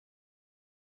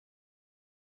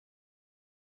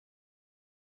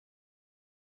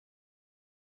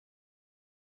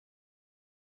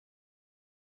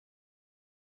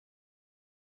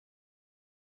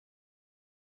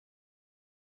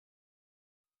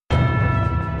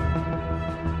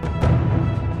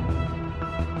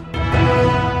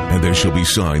there shall be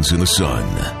signs in the sun,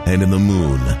 and in the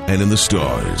moon, and in the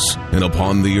stars, and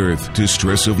upon the earth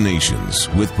distress of nations,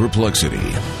 with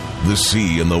perplexity, the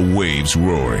sea and the waves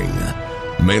roaring,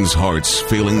 men's hearts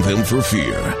failing them for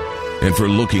fear, and for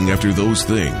looking after those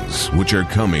things which are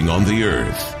coming on the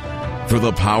earth. For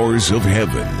the powers of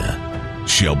heaven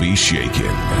shall be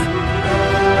shaken.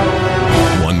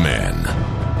 One man,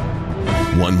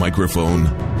 one microphone,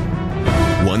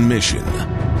 one mission,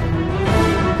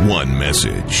 one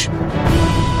message.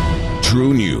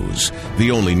 True News, the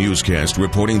only newscast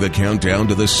reporting the countdown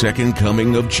to the second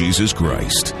coming of Jesus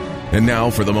Christ. And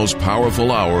now for the most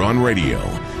powerful hour on radio,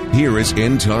 here is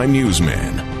end-time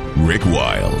newsman, Rick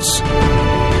Wiles.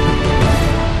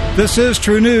 This is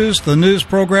True News, the news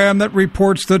program that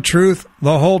reports the truth,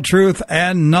 the whole truth,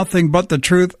 and nothing but the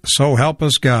truth, so help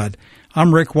us God.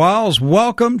 I'm Rick Wiles.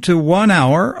 Welcome to 1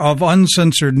 hour of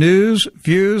uncensored news,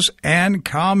 views, and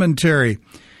commentary.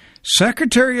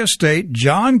 Secretary of State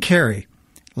John Kerry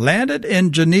landed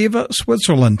in Geneva,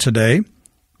 Switzerland today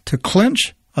to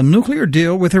clinch a nuclear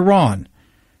deal with Iran.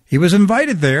 He was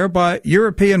invited there by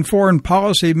European Foreign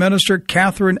Policy Minister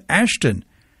Catherine Ashton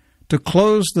to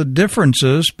close the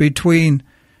differences between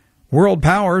world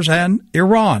powers and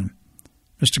Iran.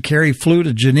 Mr. Kerry flew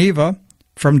to Geneva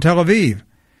from Tel Aviv,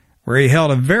 where he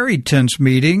held a very tense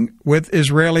meeting with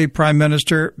Israeli Prime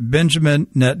Minister Benjamin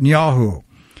Netanyahu.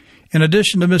 In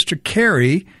addition to Mr.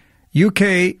 Kerry,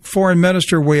 UK Foreign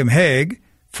Minister William Hague,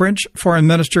 French Foreign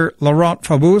Minister Laurent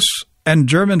Fabius, and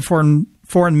German Foreign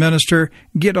Minister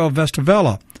Guido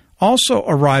Westerwelle also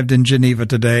arrived in Geneva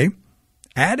today,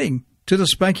 adding to the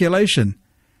speculation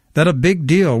that a big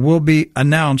deal will be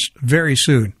announced very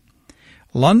soon.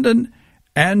 London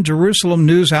and Jerusalem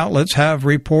news outlets have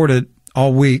reported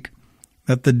all week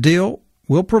that the deal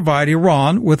will provide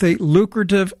Iran with a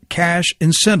lucrative cash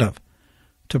incentive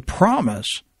to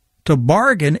promise to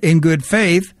bargain in good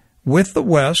faith with the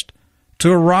West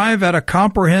to arrive at a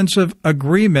comprehensive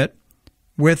agreement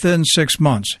within 6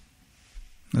 months.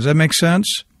 Does that make sense?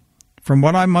 From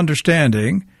what I'm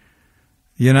understanding,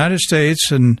 the United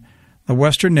States and the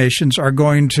Western nations are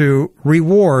going to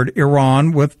reward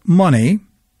Iran with money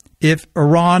if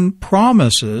Iran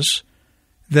promises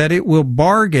that it will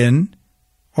bargain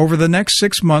over the next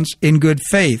 6 months in good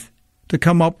faith to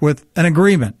come up with an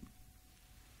agreement.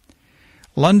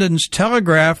 London's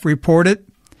Telegraph reported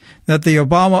that the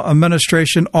Obama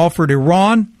administration offered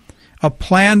Iran a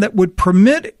plan that would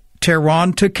permit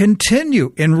Tehran to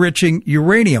continue enriching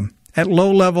uranium at low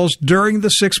levels during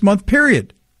the 6-month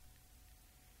period.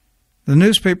 The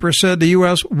newspaper said the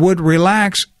U.S. would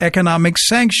relax economic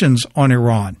sanctions on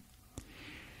Iran.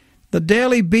 The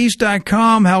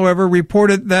DailyBeast.com, however,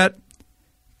 reported that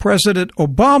President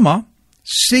Obama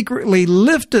secretly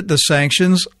lifted the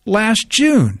sanctions last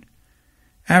June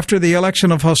after the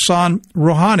election of Hassan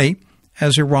Rouhani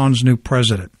as Iran's new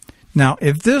president. Now,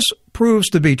 if this proves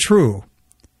to be true,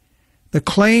 the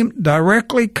claim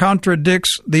directly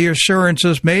contradicts the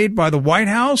assurances made by the White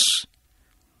House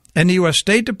and the U.S.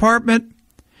 State Department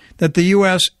that the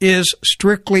U.S. is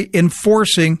strictly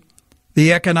enforcing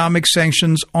the economic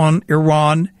sanctions on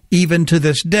Iran even to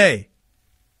this day.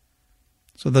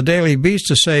 So the Daily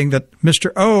Beast is saying that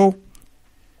Mr. O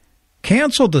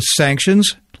canceled the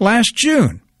sanctions last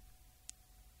June.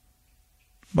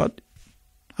 But,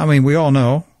 we all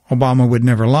know Obama would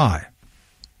never lie.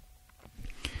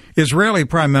 Israeli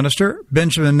Prime Minister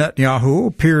Benjamin Netanyahu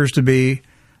appears to be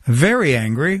very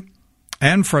angry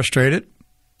and frustrated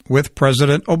with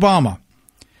President Obama.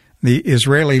 The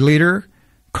Israeli leader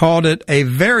called it a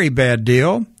very bad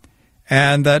deal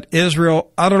and that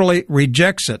Israel utterly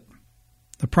rejects it.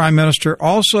 The Prime Minister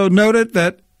also noted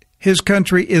that his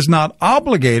country is not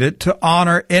obligated to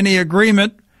honor any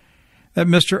agreement that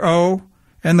Mr. O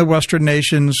and the Western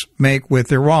nations make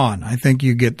with Iran. I think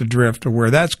you get the drift of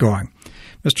where that's going.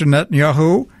 Mr.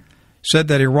 Netanyahu said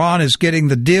that Iran is getting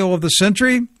the deal of the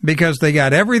century because they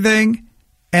got everything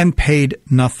and paid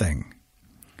nothing.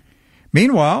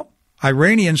 Meanwhile,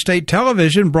 Iranian state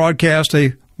television broadcast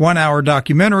a 1-hour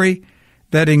documentary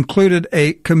that included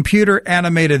a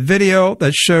computer-animated video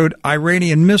that showed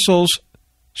Iranian missiles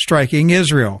striking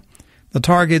Israel. The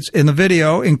targets in the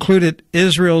video included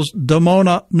Israel's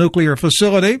Dimona nuclear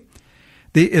facility,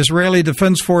 the Israeli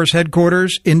Defense Force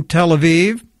headquarters in Tel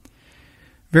Aviv,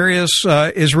 various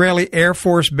Israeli Air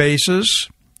Force bases,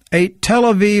 a Tel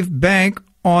Aviv bank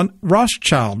on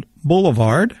Rothschild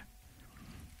Boulevard,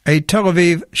 a Tel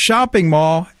Aviv shopping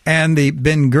mall, and the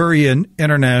Ben Gurion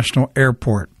International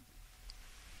Airport.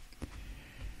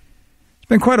 It's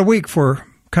been quite a week for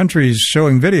countries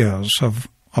showing videos of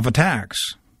attacks.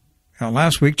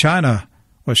 Last week, China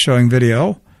was showing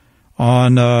video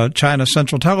on China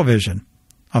Central Television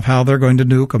of how they're going to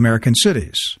nuke American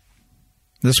cities.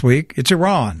 This week, it's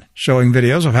Iran showing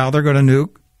videos of how they're going to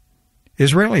nuke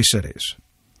Israeli cities.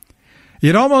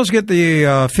 You'd almost get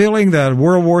the feeling that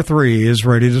World War III is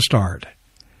ready to start.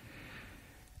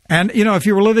 And, you know, if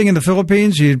you were living in the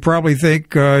Philippines, you'd probably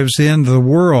think it was the end of the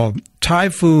world.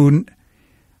 Typhoon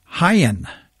Haiyan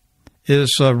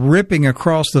is ripping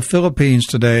across the Philippines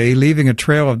today, leaving a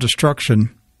trail of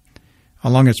destruction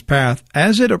along its path.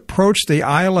 As it approached the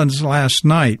islands last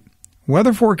night,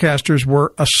 weather forecasters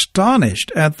were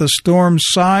astonished at the storm's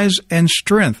size and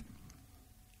strength.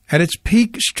 At its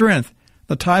peak strength,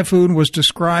 the typhoon was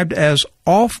described as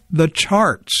off the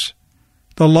charts,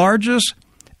 the largest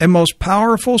and most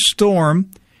powerful storm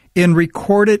in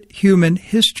recorded human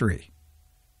history.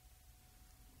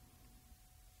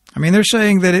 I mean, they're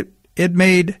saying that it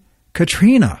made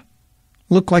Katrina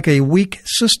look like a weak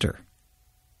sister.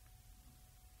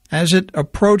 As it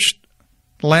approached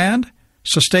land,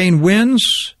 sustained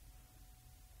winds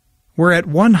were at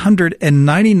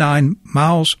 199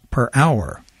 miles per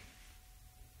hour.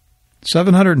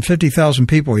 750,000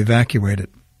 people evacuated.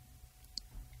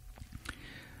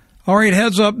 All right,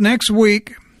 heads up next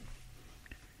week.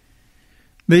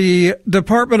 The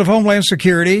Department of Homeland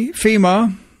Security,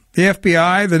 FEMA, the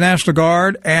FBI, the National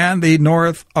Guard, and the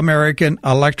North American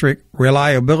Electric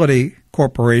Reliability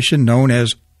Corporation, known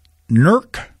as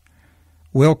NERC,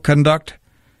 will conduct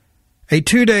a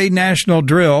 2-day national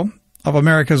drill of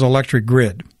America's electric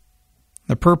grid.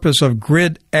 The purpose of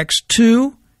Grid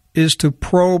X2 is to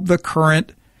probe the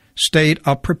current state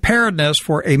of preparedness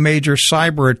for a major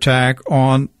cyber attack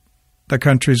on the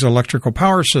country's electrical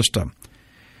power system.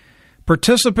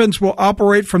 Participants will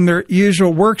operate from their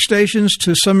usual workstations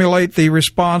to simulate the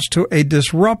response to a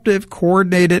disruptive,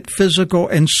 coordinated physical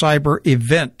and cyber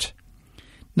event.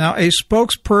 Now, a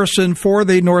spokesperson for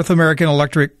the North American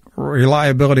Electric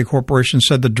Reliability Corporation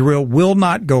said the drill will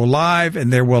not go live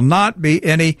and there will not be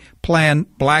any planned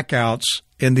blackouts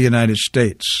in the United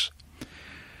States.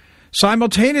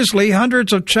 Simultaneously,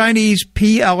 hundreds of Chinese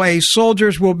PLA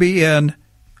soldiers will be in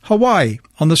Hawaii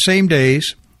on the same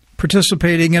days,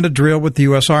 participating in a drill with the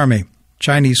U.S. Army.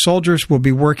 Chinese soldiers will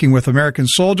be working with American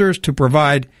soldiers to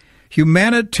provide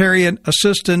humanitarian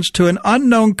assistance to an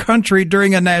unknown country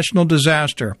during a national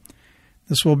disaster.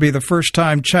 This will be the first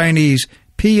time Chinese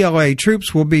PLA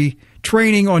troops will be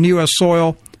training on U.S.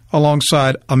 soil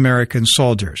alongside American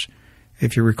soldiers.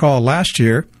 If you recall, last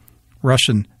year,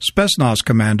 Russian Spetsnaz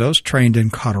commandos trained in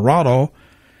Colorado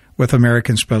with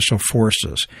American Special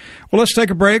Forces. Well, let's take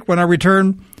a break. When I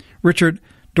return, Richard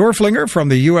Dorflinger from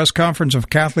the U.S. Conference of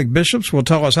Catholic Bishops will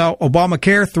tell us how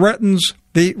Obamacare threatens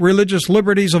the religious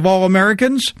liberties of all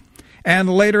Americans. And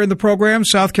later in the program,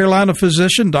 South Carolina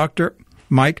physician Dr.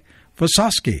 Mike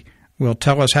Vasosky will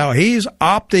tell us how he's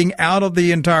opting out of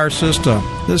the entire system.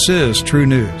 This is True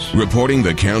News. Reporting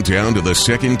the countdown to the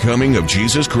second coming of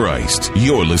Jesus Christ,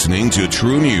 you're listening to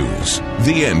True News,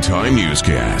 the End Time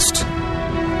Newscast.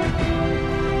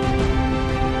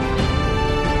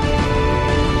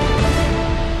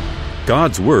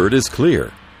 God's Word is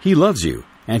clear. He loves you,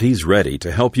 and He's ready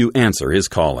to help you answer His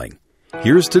calling.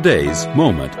 Here's today's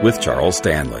Moment with Charles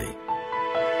Stanley.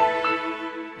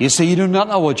 You see, you do not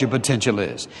know what your potential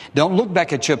is. Don't look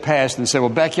back at your past and say, well,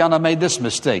 back yonder I made this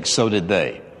mistake, so did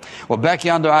they. Well, back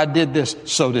yonder I did this,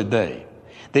 so did they.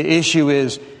 The issue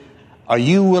is, are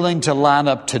you willing to line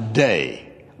up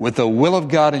today with the will of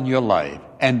God in your life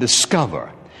and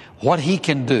discover what He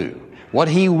can do, what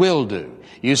He will do?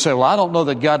 You say, well, I don't know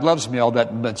that God loves me all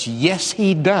that much. Yes,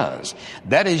 He does.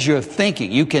 That is your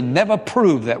thinking. You can never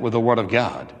prove that with the Word of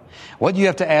God. What you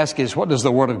have to ask is, what does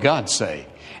the Word of God say?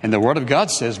 And the Word of God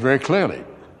says very clearly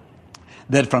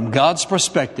that from God's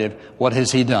perspective, what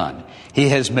has He done? He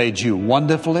has made you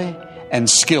wonderfully and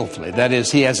skillfully. That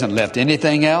is, He hasn't left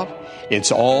anything out.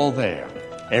 It's all there.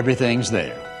 Everything's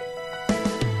there.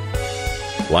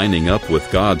 Lining up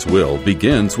with God's will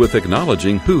begins with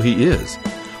acknowledging who He is.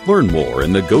 Learn more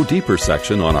in the Go Deeper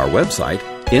section on our website,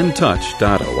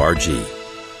 intouch.org.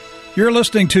 You're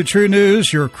listening to True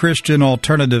News, your Christian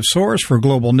alternative source for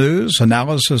global news,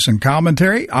 analysis, and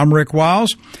commentary. I'm Rick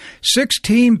Wiles.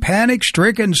 16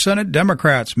 panic-stricken Senate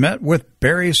Democrats met with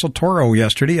Barry Soetoro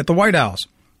yesterday at the White House.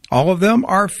 All of them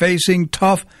are facing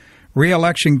tough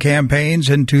re-election campaigns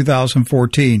in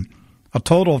 2014. A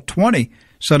total of 20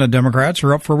 Senate Democrats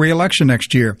are up for re-election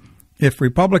next year. If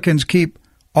Republicans keep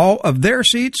all of their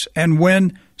seats and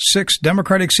win 6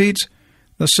 Democratic seats,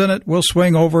 the Senate will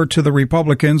swing over to the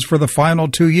Republicans for the final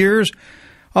 2 years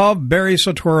of Barry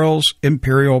Soetoro's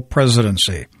imperial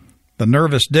presidency. The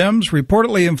nervous Dems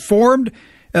reportedly informed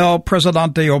El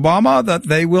Presidente Obama that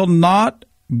they will not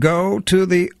go to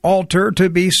the altar to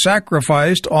be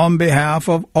sacrificed on behalf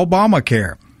of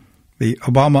Obamacare. The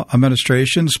Obama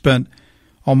administration spent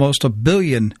almost $1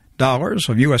 billion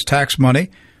of U.S. tax money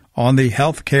on the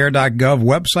healthcare.gov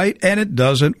website, and it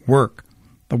doesn't work.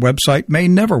 The website may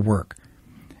never work.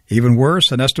 Even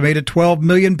worse, an estimated 12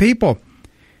 million people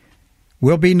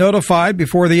will be notified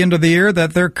before the end of the year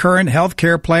that their current health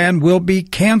care plan will be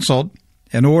canceled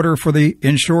in order for the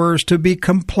insurers to be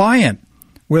compliant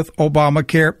with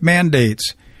Obamacare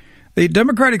mandates. The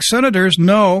Democratic senators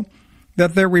know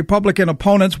that their Republican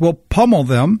opponents will pummel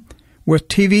them with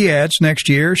TV ads next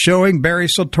year showing Barry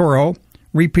Soetoro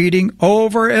repeating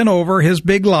over and over his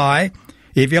big lie,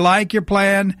 if you like your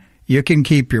plan, you can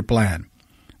keep your plan.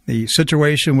 The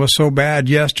situation was so bad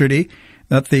yesterday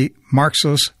that the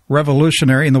Marxist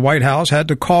revolutionary in the White House had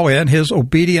to call in his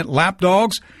obedient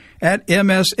lapdogs at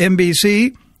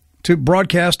MSNBC to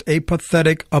broadcast a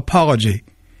pathetic apology.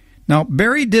 Now,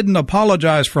 Barry didn't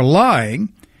apologize for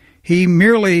lying. He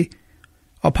merely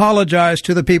apologized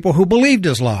to the people who believed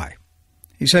his lie.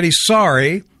 He said he's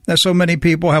sorry that so many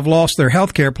people have lost their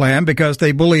health care plan because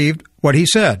they believed what he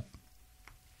said.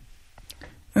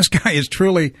 This guy is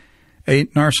truly a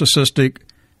narcissistic,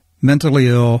 mentally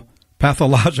ill,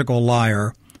 pathological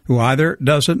liar who either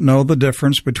doesn't know the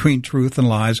difference between truth and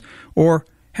lies or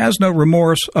has no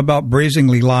remorse about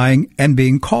brazenly lying and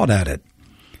being caught at it.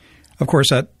 Of course,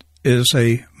 that is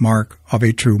a mark of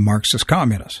a true Marxist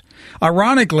communist.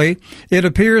 Ironically, it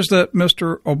appears that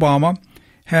Mr. Obama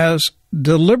has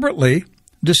deliberately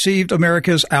deceived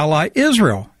America's ally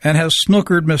Israel and has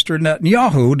snookered Mr.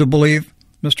 Netanyahu to believe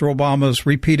Mr. Obama's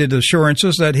repeated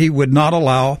assurances that he would not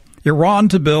allow Iran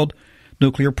to build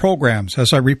nuclear programs.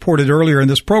 As I reported earlier in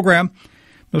this program,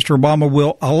 Mr. Obama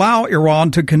will allow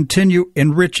Iran to continue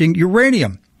enriching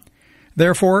uranium.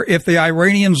 Therefore, if the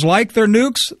Iranians like their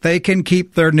nukes, they can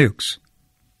keep their nukes.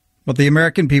 But the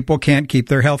American people can't keep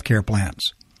their health care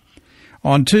plans.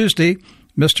 On Tuesday,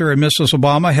 Mr. and Mrs.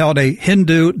 Obama held a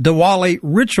Hindu Diwali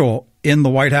ritual in the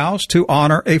White House to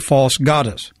honor a false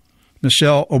goddess.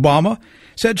 Michelle Obama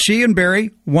said she and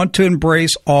Barry want to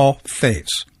embrace all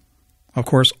faiths. Of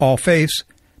course, all faiths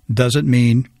doesn't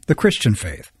mean the Christian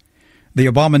faith. The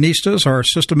Obamanistas are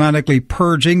systematically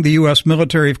purging the U.S.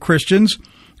 military of Christians,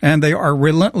 and they are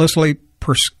relentlessly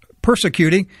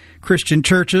persecuting Christian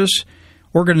churches,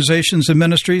 organizations, and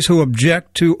ministries who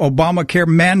object to Obamacare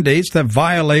mandates that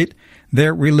violate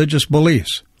their religious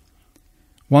beliefs.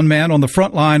 One man on the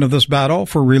front line of this battle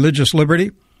for religious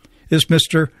liberty is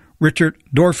Mr. Richard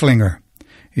Dorflinger.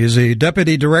 He is a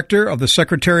deputy director of the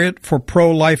Secretariat for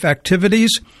Pro-Life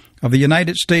Activities of the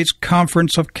United States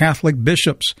Conference of Catholic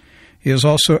Bishops. He is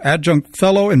also adjunct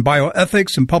fellow in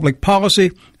bioethics and public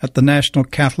policy at the National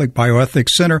Catholic Bioethics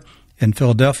Center in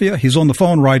Philadelphia. He's on the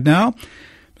phone right now.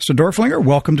 Mr. Dorflinger,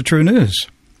 welcome to True News.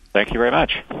 Thank you very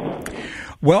much.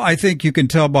 Well, I think you can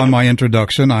tell by my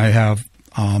introduction I have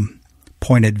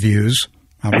pointed views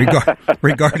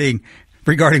regarding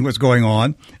what's going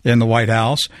on in the White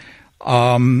House.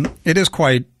 It is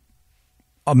quite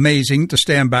amazing to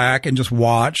stand back and just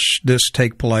watch this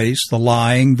take place, the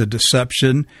lying, the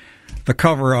deception, the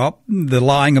cover-up, the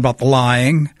lying about the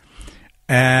lying,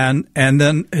 and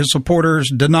then his supporters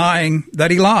denying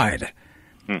that he lied.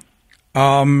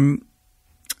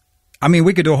 I mean,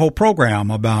 we could do a whole program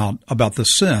about the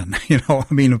sin,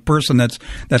 a person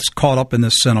that's caught up in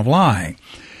this sin of lying.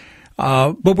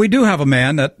 But we do have a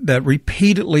man that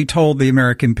repeatedly told the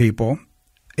American people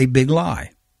a big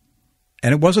lie.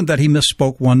 And it wasn't that he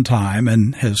misspoke one time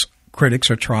and his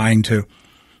critics are trying to,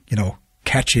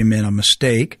 catch him in a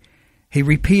mistake. He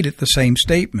repeated the same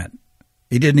statement.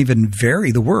 He didn't even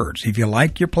vary the words. If you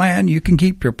like your plan, you can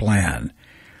keep your plan.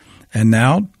 And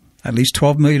now at least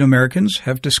 12 million Americans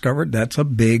have discovered that's a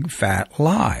big, fat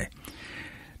lie.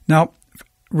 Now,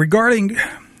 regarding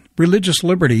religious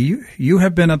liberty, you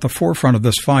have been at the forefront of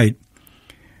this fight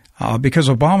because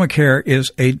Obamacare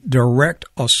is a direct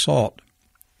assault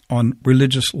on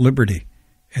religious liberty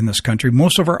in this country.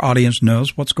 Most of our audience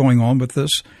knows what's going on with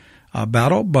this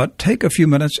battle, but take a few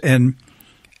minutes and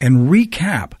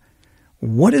recap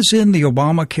what is in the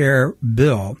Obamacare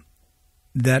bill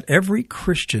that every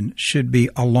Christian should be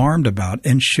alarmed about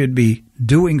and should be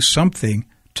doing something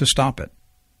to stop it.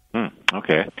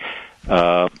 Okay.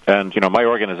 And, my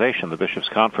organization, the Bishops'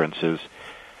 Conference,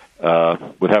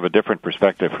 would have a different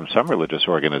perspective from some religious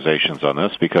organizations on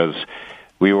this because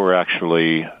we were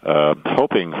actually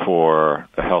hoping for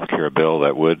a health care bill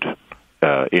that would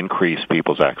increase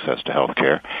people's access to health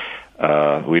care.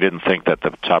 We didn't think that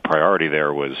the top priority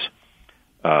there was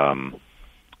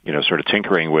sort of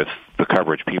tinkering with the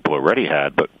coverage people already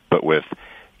had, but with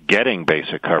getting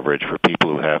basic coverage for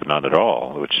people who have none at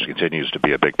all, which continues to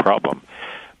be a big problem.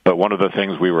 But one of the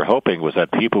things we were hoping was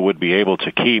that people would be able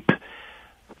to keep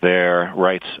their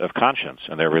rights of conscience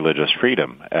and their religious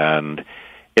freedom. And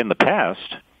in the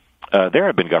past, there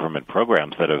have been government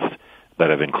programs that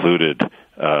have included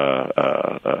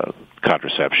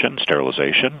contraception,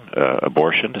 sterilization,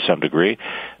 abortion to some degree,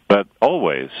 but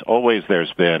always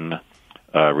there's been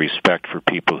respect for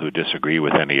people who disagree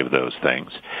with any of those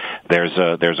things. There's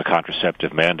a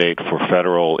contraceptive mandate for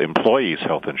federal employees'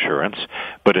 health insurance,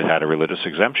 but it had a religious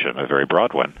exemption, a very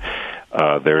broad one.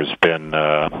 There's been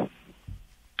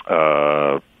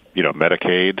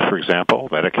Medicaid, for example,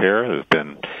 Medicare. There's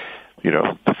been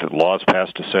laws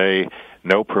passed to say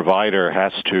no provider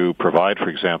has to provide, for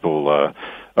example,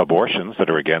 abortions that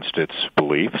are against its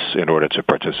beliefs in order to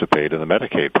participate in the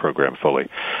Medicaid program fully.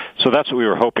 So that's what we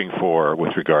were hoping for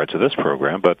with regard to this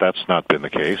program, but that's not been the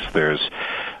case. There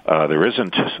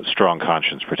isn't strong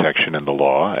conscience protection in the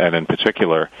law, and in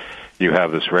particular, you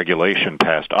have this regulation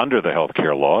passed under the health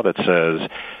care law that says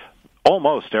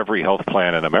almost every health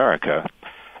plan in America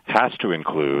has to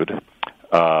include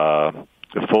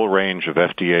the full range of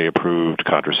FDA-approved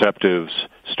contraceptives,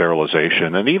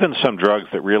 sterilization, and even some drugs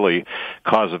that really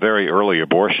cause a very early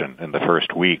abortion in the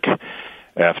first week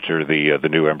after the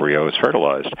new embryo is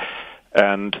fertilized.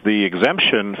 And the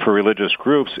exemption for religious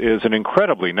groups is an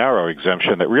incredibly narrow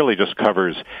exemption that really just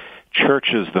covers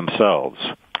churches themselves,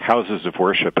 houses of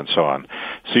worship, and so on.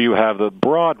 So you have the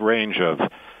broad range of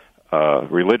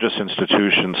religious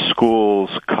institutions, schools,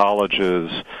 colleges,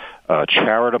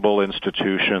 charitable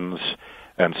institutions,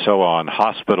 and so on,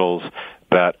 hospitals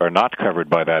that are not covered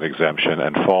by that exemption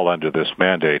and fall under this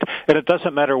mandate. And it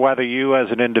doesn't matter whether you as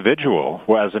an individual,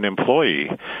 or as an employee,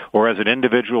 or as an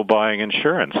individual buying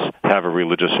insurance have a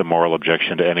religious or moral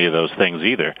objection to any of those things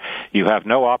either. You have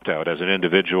no opt-out as an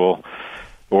individual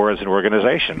or as an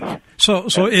organization. So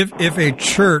if a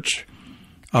church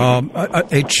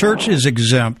a church is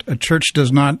exempt, a church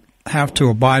does not have to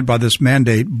abide by this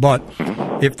mandate, but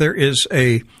if there is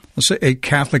let's say a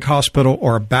Catholic hospital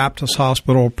or a Baptist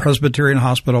hospital, Presbyterian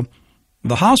hospital,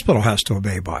 the hospital has to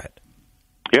obey by it.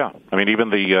 Yeah, I mean, even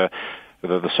the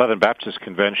Southern Baptist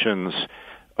Convention's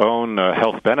own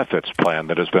health benefits plan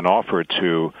that has been offered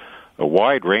to a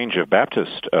wide range of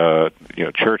Baptist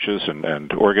churches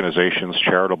and organizations,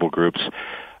 charitable groups,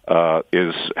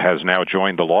 has now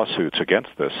joined the lawsuits against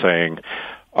this, saying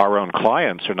our own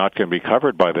clients are not going to be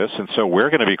covered by this, and so we're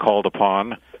going to be called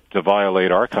upon to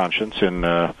violate our conscience in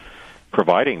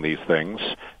providing these things,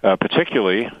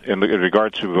 particularly in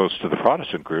regard to most of the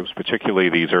Protestant groups, particularly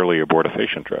these early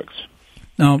abortifacient drugs.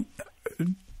 Now,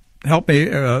 help me,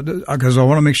 because I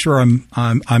want to make sure I'm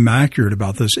accurate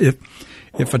about this.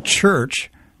 If a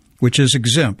church, which is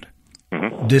exempt,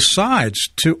 decides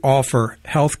to offer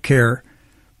health care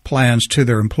plans to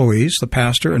their employees, the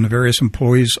pastor and the various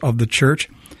employees of the church,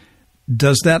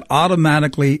 does that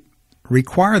automatically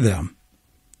require them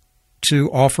to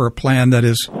offer a plan that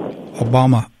is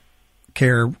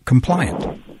Obamacare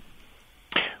compliant?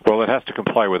 Well, it has to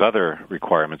comply with other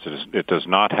requirements. It does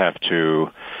not have to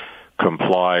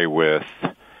comply with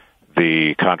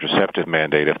the contraceptive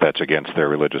mandate if that's against their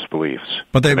religious beliefs.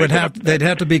 But they'd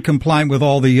have to be compliant with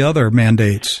all the other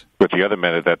mandates. With the other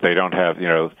mandate that they don't have,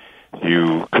 you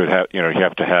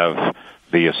have to have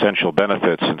the essential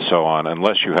benefits and so on,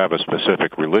 unless you have a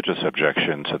specific religious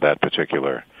objection to that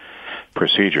particular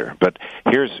procedure. But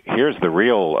here's the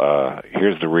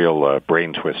real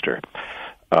brain twister.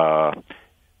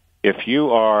 If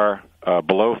you are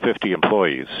below 50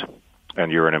 employees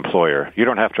and you're an employer, you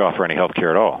don't have to offer any health care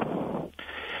at all.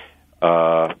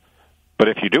 But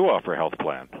if you do offer a health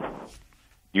plan,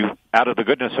 you, out of the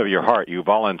goodness of your heart, you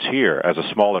volunteer as a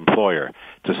small employer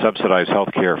to subsidize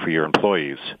health care for your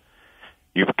employees.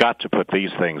 You've got to put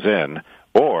these things in,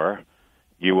 or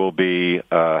you will be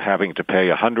having to pay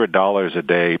 $100 a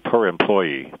day per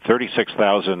employee,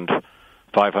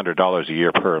 $36,500 a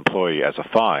year per employee as a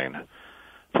fine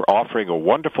for offering a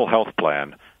wonderful health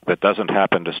plan that doesn't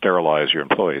happen to sterilize your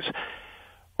employees.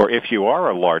 Or if you are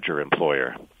a larger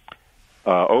employer,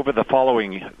 over the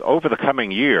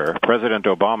coming year, President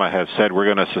Obama has said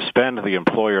we're going to suspend the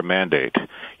employer mandate.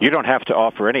 You don't have to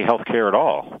offer any health care at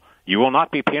all. You will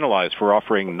not be penalized for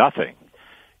offering nothing.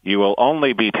 You will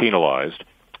only be penalized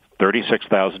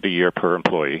 $36,000 a year per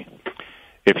employee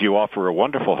if you offer a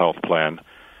wonderful health plan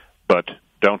but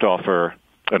don't offer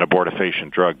an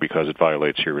abortifacient drug because it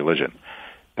violates your religion.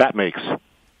 That makes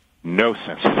no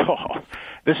sense at all.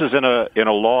 This is in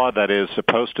a law that is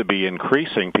supposed to be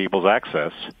increasing people's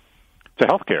access to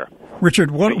health care.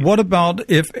 Richard, what about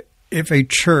if a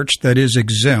church that is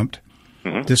exempt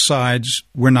decides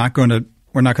we're not going to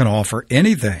offer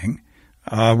anything,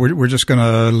 we're just going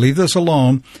to leave this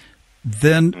alone,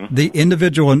 then the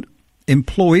individual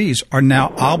employees are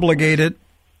now obligated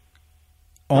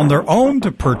on their own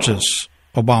to purchase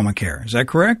Obamacare. Is that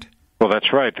correct? Well,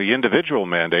 that's right. The individual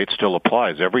mandate still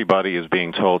applies. Everybody is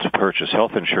being told to purchase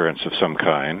health insurance of some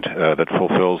kind that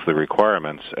fulfills the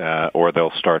requirements, or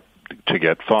they'll start to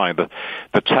get fined.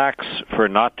 The tax for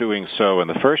not doing so in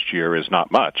the first year is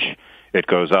not much. It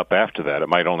goes up after that. It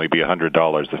might only be $100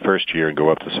 the first year and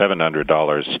go up to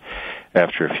 $700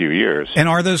 after a few years. And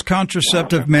are those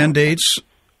contraceptive mandates,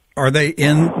 are they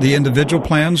in the individual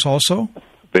plans also?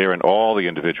 They're in all the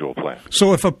individual plans.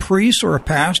 So if a priest or a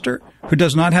pastor who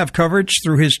does not have coverage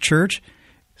through his church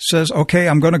says, okay,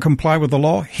 I'm going to comply with the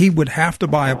law, he would have to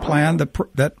buy a plan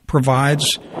that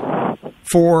provides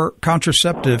for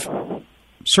contraceptive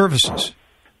services.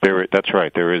 That's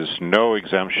right. There is no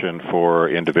exemption for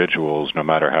individuals, no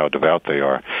matter how devout they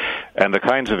are. And the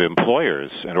kinds of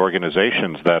employers and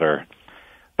organizations that are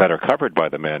covered by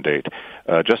the mandate,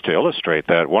 just to illustrate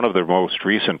that, one of the most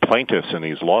recent plaintiffs in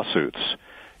these lawsuits,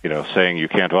 saying you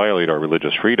can't violate our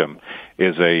religious freedom,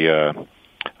 is a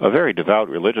very devout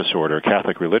religious order,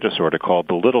 Catholic religious order, called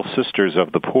the Little Sisters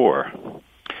of the Poor.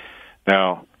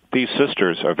 Now, these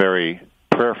sisters are very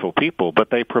prayerful people, but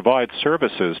they provide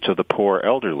services to the poor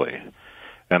elderly,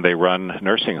 and they run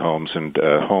nursing homes and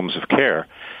homes of care.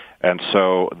 And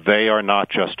so they are not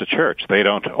just a church. They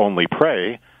don't only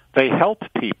pray, they help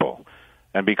people.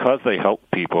 And because they help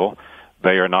people,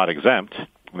 they are not exempt.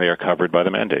 They are covered by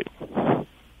the mandate.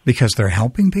 Because they're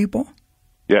helping people?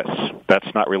 Yes, that's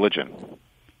not religion.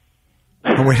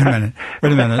 Oh, wait a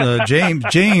minute.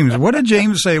 James, what did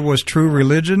James say was true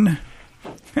religion?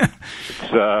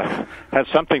 It has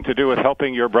something to do with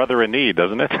helping your brother in need,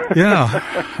 doesn't it?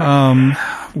 Yeah.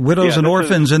 Widows and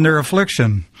orphans in their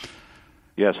affliction.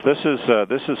 Yes, this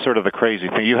is sort of the crazy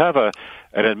thing. You have an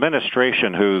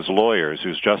administration whose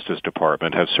Justice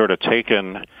Department have sort of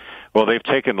taken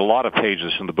a lot of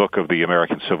pages from the book of the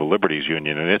American Civil Liberties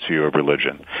Union and its view of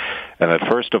religion. And that,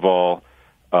 first of all,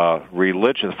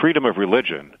 freedom of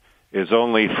religion is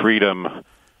only freedom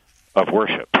of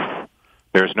worship.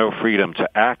 There's no freedom to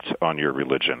act on your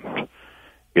religion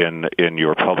in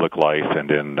your public life and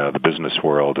in the business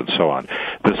world and so on.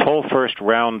 This whole first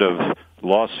round of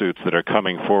lawsuits that are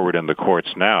coming forward in the courts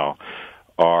now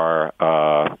are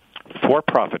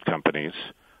for-profit companies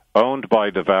owned by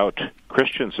devout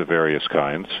Christians of various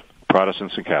kinds,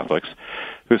 Protestants and Catholics,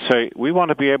 who say, we want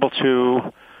to be able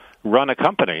to run a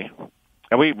company,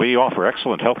 and we offer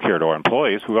excellent health care to our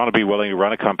employees. We want to be willing to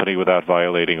run a company without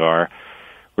violating our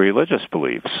religious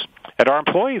beliefs. And our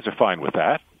employees are fine with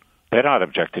that. They're not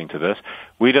objecting to this.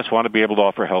 We just want to be able to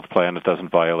offer a health plan that doesn't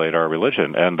violate our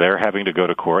religion. And they're having to go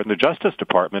to court. And the Justice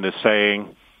Department is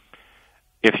saying,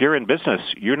 if you're in business,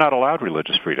 you're not allowed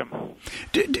religious freedom.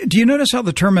 Do you notice how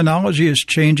the terminology is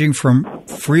changing from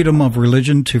freedom of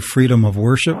religion to freedom of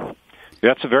worship?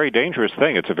 That's a very dangerous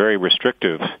thing. It's a very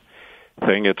restrictive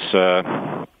thing.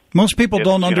 Most people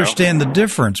don't understand the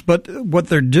difference, but what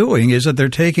they're doing is that they're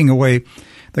taking away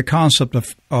the concept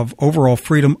of overall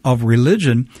freedom of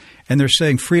religion, and they're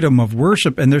saying freedom of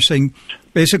worship, and they're saying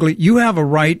basically you have a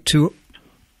right to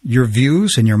your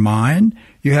views in your mind,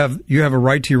 you have a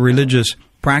right to your religious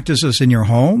practices in your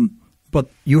home, but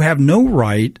you have no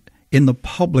right in the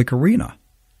public arena.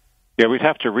 Yeah, we'd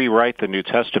have to rewrite the New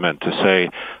Testament to say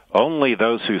only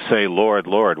those who say, Lord,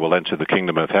 Lord, will enter the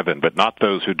kingdom of heaven, but not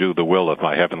those who do the will of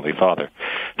my heavenly Father.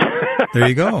 There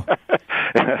you go.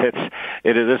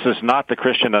 This is not the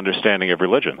Christian understanding of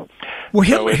religion. Well,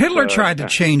 Hitler tried to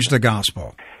change the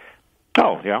gospel.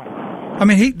 Oh, yeah. I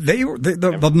mean,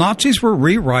 the Nazis were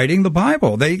rewriting the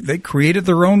Bible. They created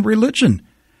their own religion.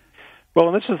 Well,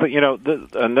 and this is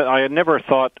and I had never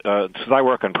thought, because I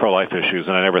work on pro-life issues,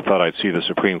 and I never thought I'd see the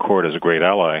Supreme Court as a great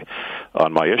ally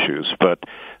on my issues. But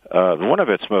one of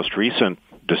its most recent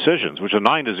decisions, which is a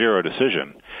 9-0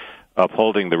 decision,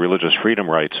 upholding the religious freedom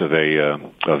rights of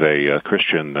a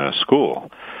Christian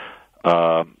school,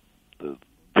 the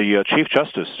Chief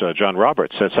Justice, John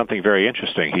Roberts, said something very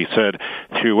interesting. He said,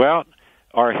 throughout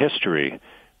our history,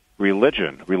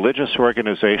 religious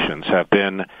organizations have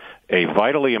been a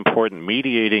vitally important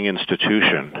mediating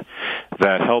institution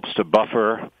that helps to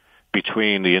buffer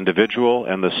between the individual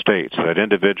and the state, so that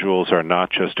individuals are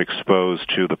not just exposed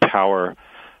to the power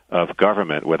of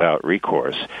government without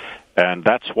recourse. And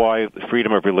that's why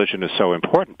freedom of religion is so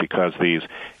important, because these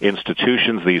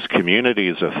institutions, these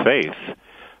communities of faith,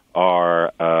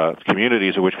 are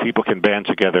communities in which people can band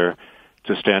together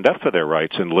to stand up for their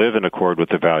rights and live in accord with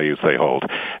the values they hold.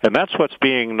 And that's what's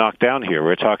being knocked down here.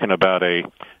 We're talking about a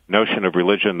notion of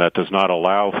religion that does not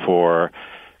allow for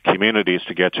communities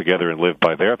to get together and live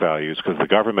by their values, because the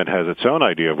government has its own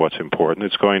idea of what's important.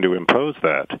 It's going to impose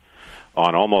that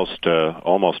on almost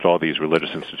all these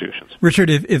religious institutions. Richard,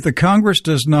 if the Congress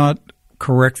does not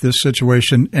correct this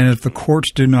situation, and if the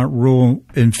courts do not rule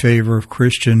in favor of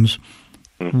Christians,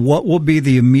 what will be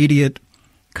the immediate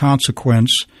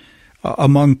consequence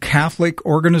among Catholic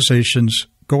organizations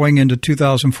going into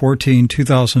 2014,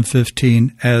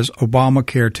 2015 as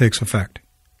Obamacare takes effect?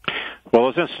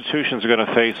 Well, those institutions are going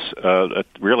to face a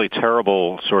really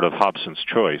terrible sort of Hobson's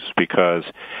choice, because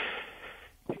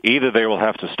either they will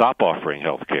have to stop offering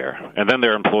health care, and then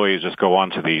their employees just go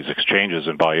on to these exchanges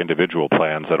and buy individual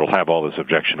plans that will have all this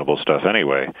objectionable stuff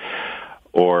anyway,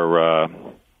 or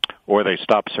they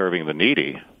stop serving the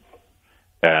needy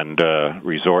and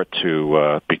resort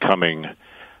to becoming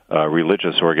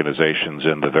religious organizations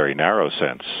in the very narrow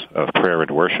sense of prayer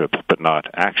and worship, but not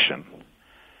action.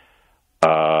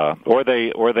 Or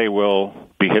they will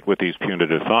be hit with these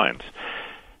punitive fines.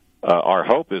 Our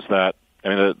hope is that, I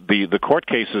mean, the court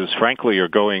cases, frankly, are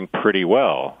going pretty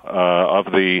well.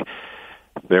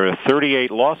 There are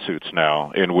 38 lawsuits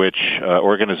now in which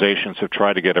organizations have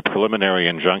tried to get a preliminary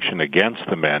injunction against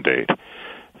the mandate.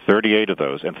 38 of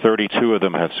those, and 32 of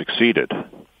them have succeeded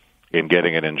in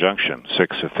getting an injunction.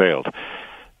 6 have failed.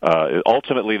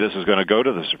 Ultimately, this is going to go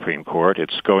to the Supreme Court.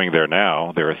 It's going there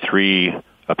now. There are 3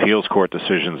 appeals court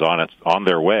decisions on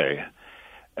their way,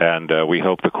 and we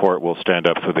hope the court will stand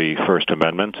up for the First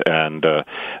Amendment and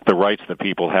the rights that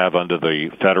people have under the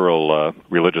federal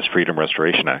Religious Freedom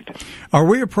Restoration Act. Are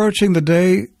we approaching the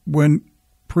day when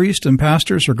priests and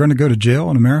pastors are going to go to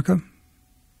jail in America?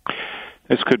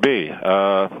 This could be.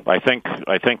 I think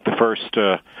the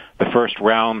first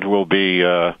round will be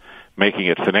making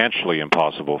it financially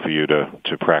impossible for you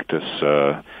to practice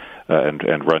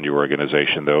and run your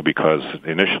organization, though, because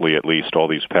initially, at least, all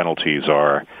these penalties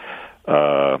are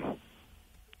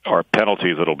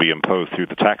penalties that will be imposed through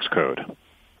the tax code.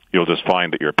 You'll just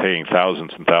find that you're paying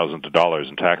thousands and thousands of dollars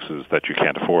in taxes that you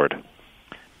can't afford.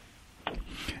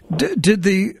 Did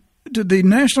the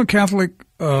National Catholic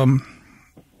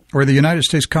or the United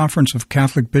States Conference of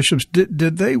Catholic Bishops,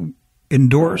 did they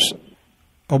endorse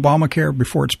Obamacare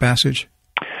before its passage?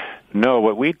 No,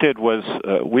 what we did was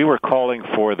we were calling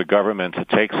for the government to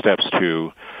take steps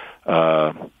to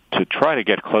try to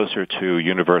get closer to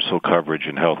universal coverage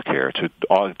in health care,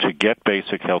 to get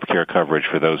basic health care coverage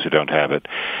for those who don't have it,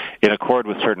 in accord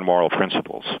with certain moral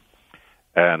principles.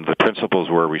 And the principles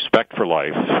were respect for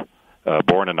life,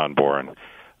 born and unborn,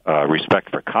 respect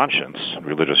for conscience,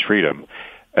 religious freedom,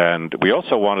 and we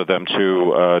also wanted them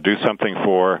to do something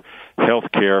for health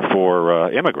care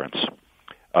for immigrants.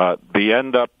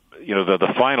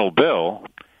 The final bill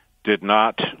did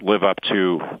not live up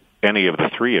to any of the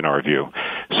 3 in our view.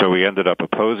 So we ended up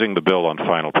opposing the bill on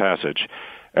final passage.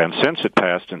 And since it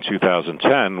passed in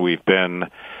 2010, we've been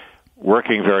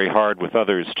working very hard with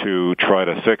others to try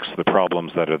to fix the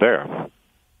problems that are there.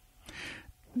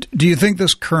 Do you think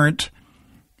this current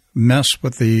mess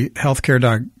with the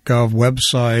healthcare.gov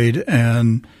website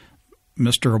and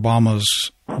Mr.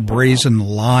 Obama's brazen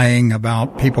lying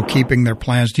about people keeping their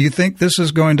plans, do you think this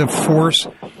is going to force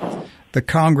the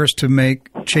Congress to make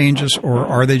changes, or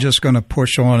are they just going to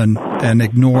push on and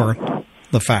ignore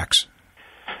the facts?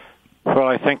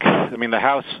 Well, the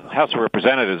House of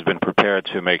Representatives has been prepared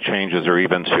to make changes or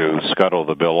even to scuttle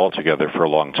the bill altogether for a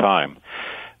long time.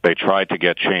 They tried to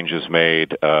get changes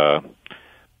made by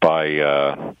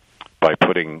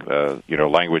putting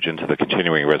language into the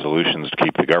continuing resolutions to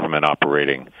keep the government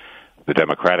operating. The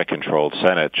Democratic-controlled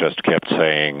Senate just kept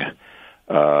saying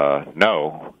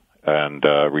no and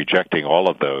rejecting all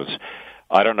of those.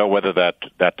 I don't know whether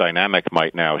that dynamic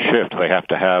might now shift. They have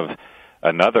to have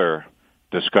another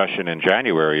discussion in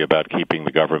January about keeping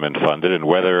the government funded and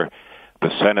whether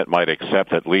the Senate might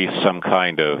accept at least some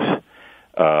kind of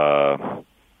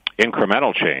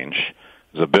incremental change.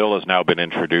 The bill has now been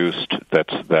introduced that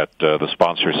the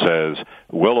sponsor says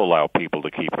will allow people to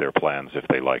keep their plans if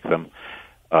they like them.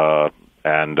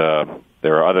 And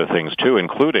there are other things, too,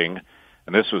 including,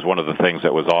 and this was one of the things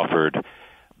that was offered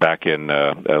back in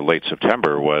late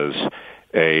September, was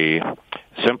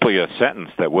simply a sentence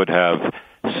that would have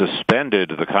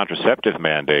suspended the contraceptive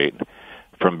mandate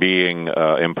from being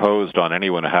imposed on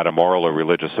anyone who had a moral or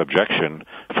religious objection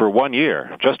for 1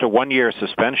 year, just a 1-year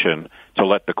suspension to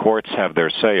let the courts have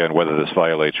their say on whether this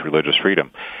violates religious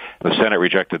freedom. The Senate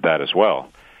rejected that as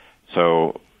well.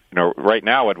 So, right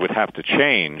now what would have to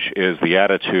change is the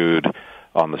attitude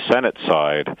on the Senate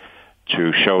side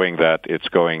to showing that it's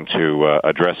going to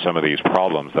address some of these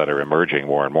problems that are emerging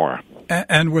more and more.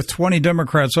 And with 20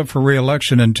 Democrats up for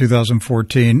re-election in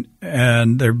 2014,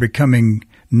 and they're becoming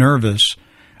nervous,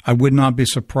 I would not be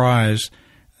surprised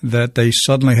that they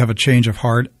suddenly have a change of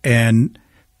heart and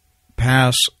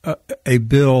pass a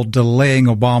bill delaying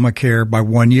Obamacare by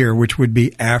 1 year, which would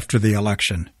be after the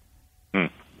election.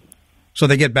 So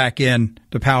they get back in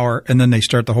to power, and then they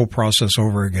start the whole process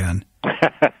over again. Well,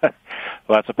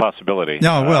 that's a possibility.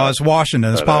 No, well, it's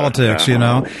Washington. It's politics, you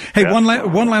know. Hey, one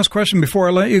last question before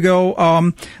I let you go.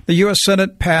 The U.S.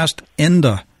 Senate passed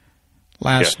n.d.a.a.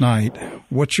 last night.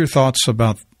 What's your thoughts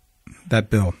about that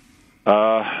bill?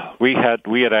 We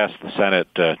had asked the Senate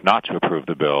not to approve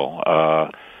the bill.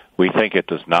 We think it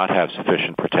does not have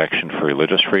sufficient protection for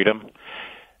religious freedom,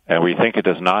 and we think it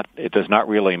does not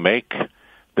really make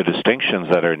the distinctions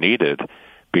that are needed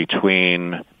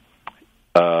between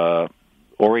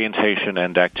orientation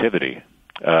and activity.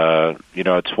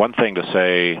 It's one thing to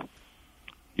say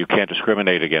you can't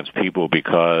discriminate against people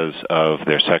because of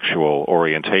their sexual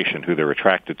orientation, who they're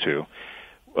attracted to.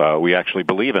 We actually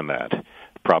believe in that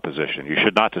proposition. You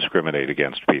should not discriminate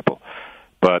against people.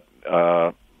 But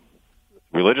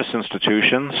religious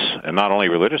institutions, and not only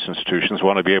religious institutions,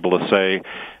 want to be able to say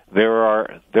there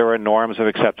are norms of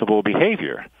acceptable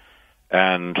behavior.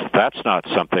 And that's not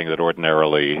something that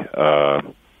ordinarily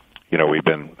we've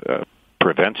been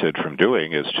prevented from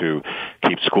doing, is to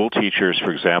keep school teachers,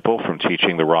 for example, from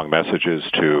teaching the wrong messages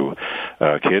to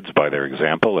kids by their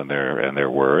example and their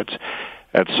words.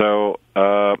 And so,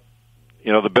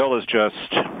 the bill is just...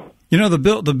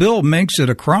 the bill makes it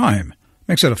a crime,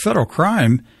 makes it a federal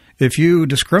crime if you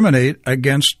discriminate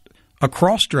against a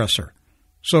cross-dresser.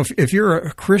 So if you're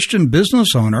a Christian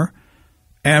business owner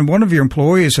and one of your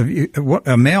employees,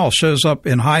 a male, shows up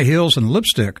in high heels and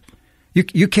lipstick,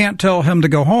 you can't tell him to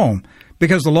go home,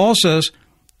 because the law says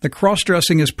the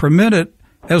cross-dressing is permitted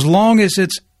as long as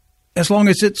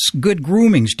it's good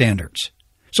grooming standards.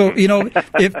 So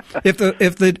if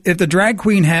the drag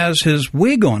queen has his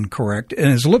wig on correct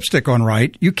and his lipstick on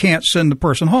right, you can't send the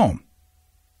person home.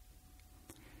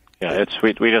 Yeah,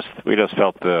 we just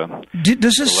felt the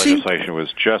legislation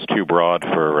was just too broad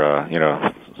for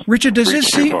Richard, does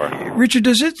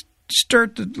it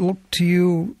start to look to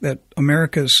you that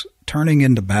America's turning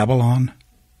into Babylon?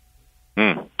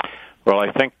 Well,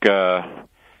 I think the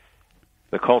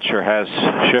culture has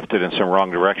shifted in some wrong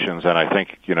directions, and I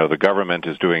think the government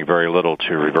is doing very little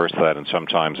to reverse that, and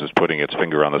sometimes is putting its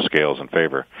finger on the scales in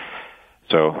favor.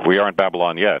 So we aren't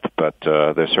Babylon yet, but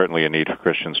there's certainly a need for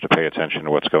Christians to pay attention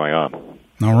to what's going on.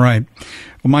 All right.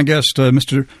 Well, my guest,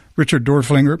 Mr. Richard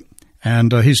Dorflinger,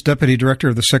 and he's Deputy Director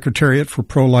of the Secretariat for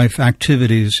Pro-Life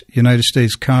Activities, United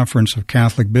States Conference of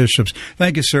Catholic Bishops.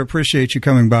 Thank you, sir. Appreciate you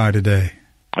coming by today.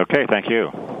 Okay, thank you.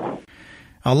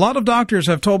 A lot of doctors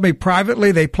have told me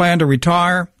privately they plan to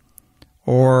retire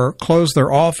or close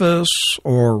their office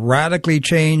or radically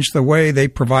change the way they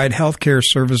provide health care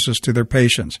services to their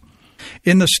patients.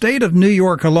 In the state of New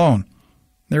York alone,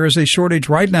 there is a shortage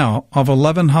right now of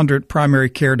 1,100 primary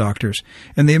care doctors,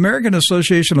 and the American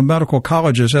Association of Medical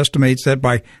Colleges estimates that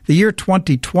by the year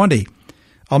 2020,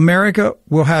 America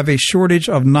will have a shortage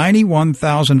of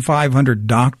 91,500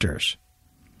 doctors.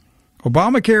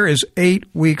 Obamacare is 8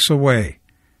 weeks away.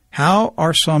 How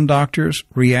are some doctors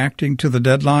reacting to the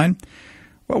deadline?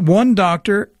 Well, one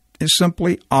doctor is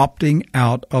simply opting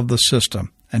out of the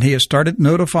system, and he has started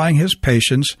notifying his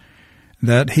patients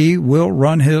that he will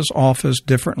run his office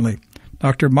differently.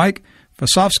 Dr. Mike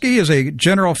Vasovsky is a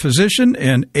general physician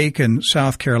in Aiken,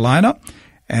 South Carolina,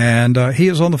 and he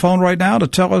is on the phone right now to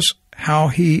tell us how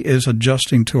he is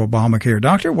adjusting to Obamacare.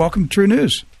 Doctor, welcome to True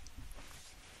News.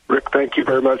 Rick, thank you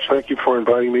very much. Thank you for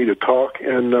inviting me to talk.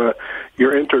 And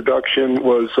your introduction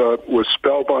was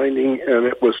spellbinding, and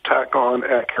it was tack-on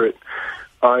accurate.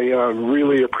 I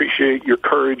really appreciate your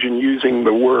courage in using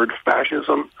the word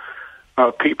fascism.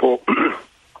 People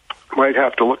might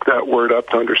have to look that word up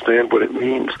to understand what it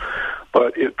means,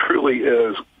 but it truly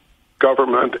is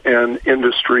government and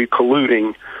industry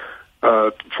colluding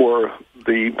for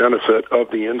the benefit of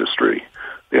the industry.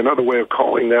 Another way of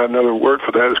calling that, another word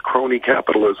for that, is crony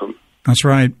capitalism. That's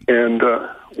right. And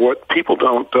what people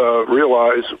don't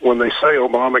realize when they say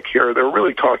Obamacare, they're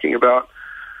really talking about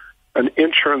an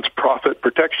insurance profit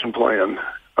protection plan.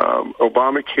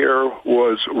 Obamacare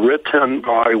was written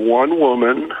by one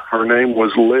woman. Her name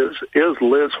was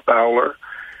Liz Fowler.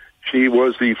 She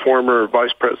was the former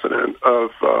vice president of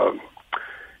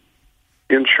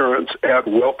insurance at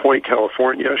WellPoint,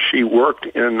 California. She worked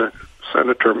in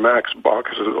Senator Max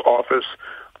Baucus' office,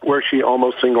 where she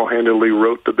almost single-handedly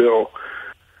wrote the bill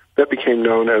that became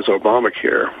known as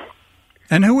Obamacare.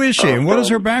 And who is she, and what is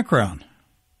her background?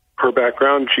 Her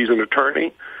background, she's an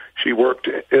attorney. She worked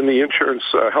in the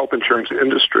health insurance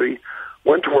industry,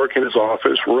 went to work in his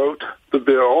office, wrote the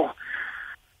bill,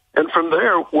 and from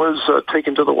there was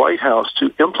taken to the White House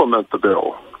to implement the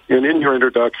bill. And in your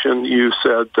introduction, you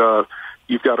said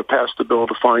you've got to pass the bill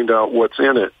to find out what's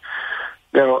in it.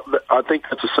 Now, I think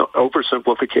that's an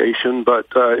oversimplification, but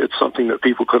it's something that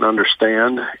people can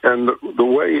understand. And the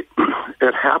way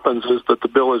it happens is that the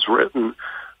bill is written,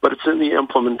 but it's in the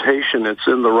implementation, it's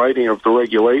in the writing of the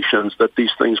regulations that these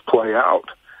things play out.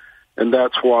 And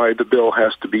that's why the bill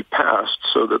has to be passed,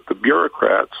 so that the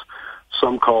bureaucrats,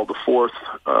 some call the fourth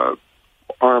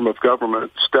arm of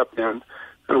government, step in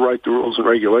and write the rules and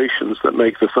regulations that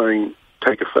make the thing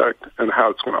take effect and how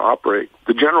it's going to operate.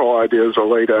 The general ideas are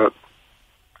laid out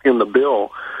in the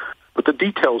bill, but the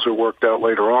details are worked out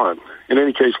later on. In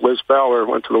any case, Liz Fowler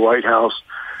went to the White House,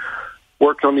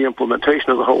 worked on the implementation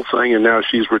of the whole thing, and now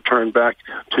she's returned back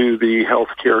to the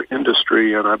healthcare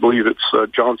industry, and I believe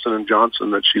it's Johnson & Johnson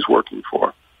that she's working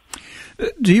for.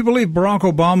 Do you believe Barack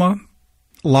Obama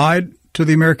lied to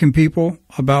the American people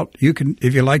about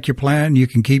if you like your plan, you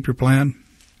can keep your plan?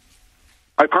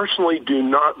 I personally do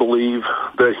not believe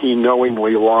that he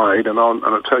knowingly lied, and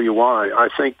I'll tell you why. I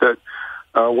think that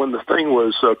when the thing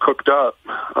was cooked up,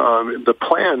 the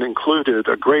plan included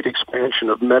a great expansion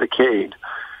of Medicaid.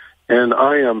 And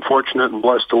I am fortunate and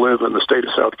blessed to live in the state of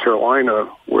South Carolina,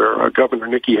 where Governor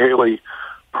Nikki Haley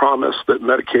promised that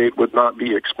Medicaid would not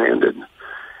be expanded.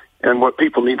 And what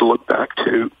people need to look back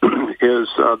to is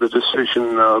the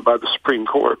decision by the Supreme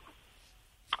Court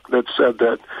that said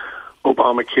that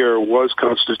Obamacare was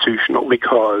constitutional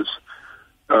because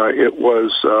it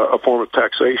was a form of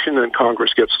taxation, and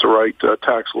Congress gets to write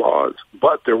tax laws.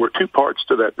 But there were two parts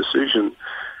to that decision.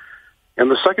 And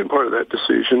the second part of that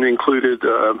decision included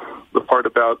the part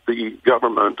about the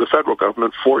federal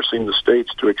government, forcing the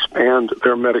states to expand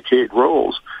their Medicaid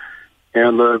rolls.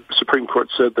 And the Supreme Court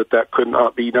said that could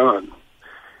not be done.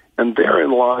 And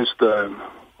therein lies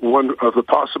one of the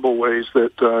possible ways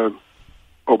that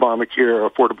Obamacare,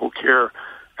 Affordable Care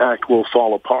Act will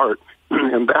fall apart.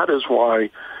 And that is why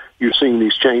you're seeing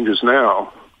these changes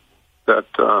now,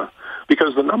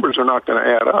 because the numbers are not going to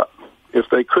add up. If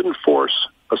they couldn't force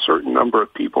a certain number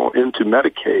of people into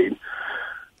Medicaid,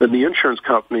 then the insurance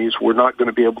companies were not going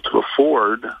to be able to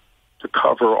afford to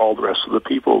cover all the rest of the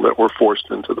people that were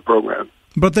forced into the program.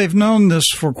 But they've known this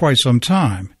for quite some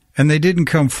time, and they didn't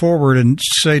come forward and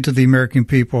say to the American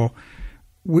people,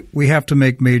 we have to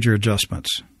make major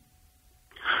adjustments.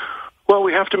 Well,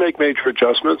 we have to make major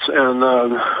adjustments, and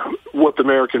what the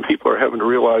American people are having to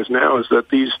realize now is that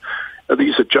these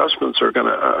adjustments are going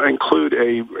to include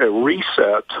a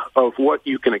reset of what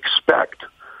you can expect.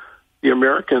 The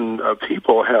American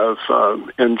people have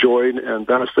enjoyed and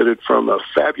benefited from a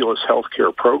fabulous health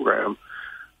care program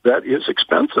that is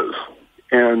expensive,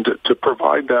 and to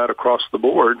provide that across the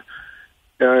board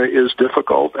is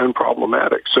difficult and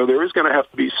problematic. So there is going to have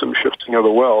to be some shifting of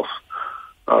the wealth,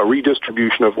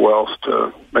 redistribution of wealth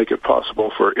to make it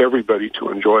possible for everybody to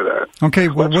enjoy that. Okay,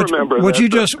 well, what you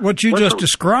just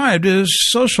described is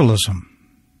socialism.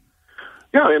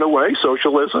 Yeah, in a way,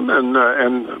 socialism,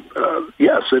 and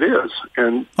yes, it is.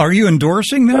 And are you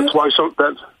endorsing that? That's why.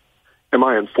 Am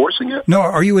I enforcing it? No.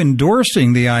 Are you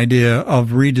endorsing the idea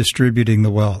of redistributing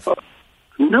the wealth?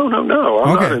 No. I'm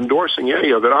not endorsing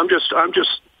any of it. I'm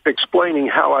just explaining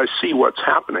how I see what's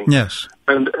happening. Yes.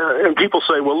 And people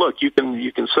say, well, look, you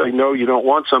can say no, you don't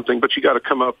want something, but you got to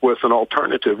come up with an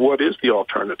alternative. What is the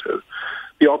alternative?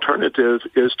 The alternative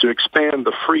is to expand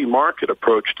the free market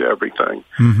approach to everything,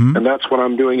 and that's what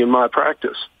I'm doing in my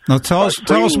practice. Now tell us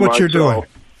what you're doing.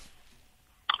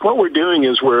 What we're doing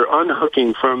is we're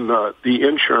unhooking from the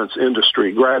insurance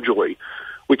industry gradually.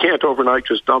 We can't overnight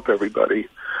just dump everybody,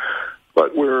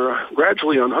 but we're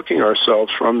gradually unhooking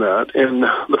ourselves from that. And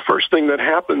the first thing that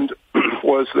happened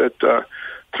was that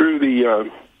through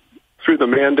the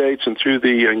mandates and through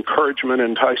the encouragement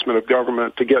and enticement of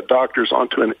government to get doctors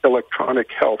onto an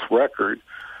electronic health record,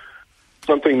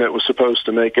 something that was supposed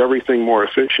to make everything more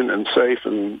efficient and safe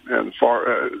and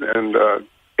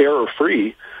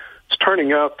error-free, it's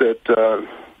turning out that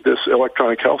this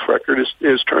electronic health record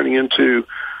is turning into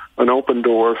an open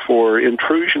door for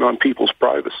intrusion on people's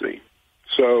privacy.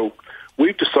 So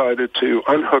we've decided to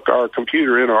unhook our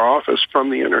computer in our office from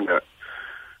the Internet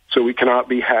so we cannot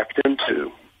be hacked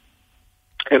into.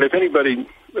 And if anybody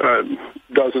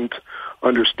doesn't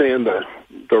understand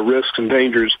the risks and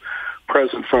dangers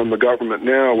present from the government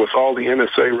now with all the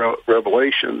NSA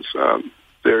revelations,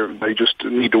 they just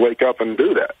need to wake up and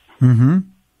do that. Mm-hmm.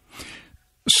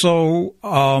 So,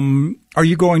 are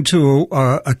you going to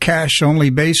a cash-only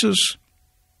basis?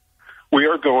 We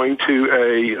are going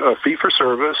to a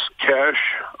fee-for-service, cash,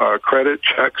 credit,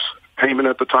 checks, payment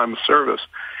at the time of service.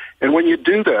 And when you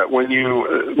do that, when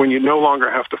you no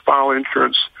longer have to file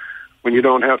insurance, when you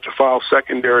don't have to file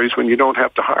secondaries, when you don't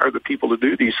have to hire the people to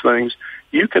do these things,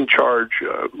 you can charge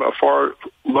a far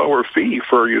lower fee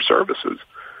for your services.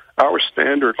 Our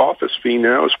standard office fee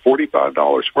now is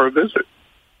 $45 for a visit.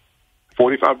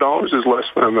 $45 is less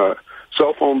than a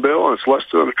cell phone bill, and it's less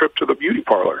than a trip to the beauty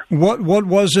parlor. What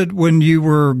was it when you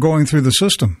were going through the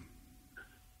system?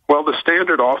 Well, the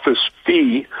standard office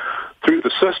fee through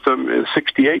the system is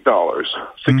 $68,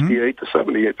 $68 to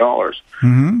 $78.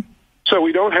 Mm-hmm. So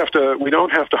we don't have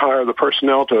to hire the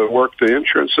personnel to work the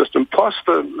insurance system. Plus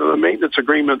the maintenance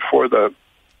agreement for the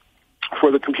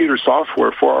computer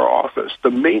software for our office.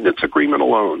 The maintenance agreement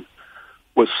alone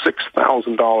was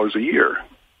 $6,000 a year.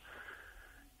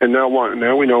 And now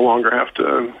we no longer have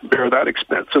to bear that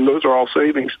expense. And those are all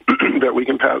savings that we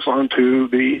can pass on to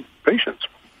the patients.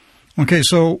 Okay,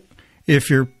 so if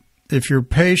your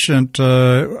patient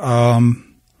your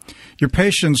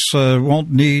patients won't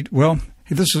need, well,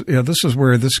 this is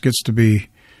where this gets to be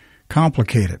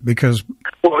complicated because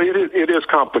it is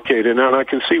complicated, and I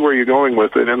can see where you're going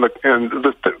with it. And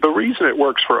the reason it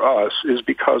works for us is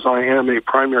because I am a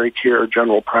primary care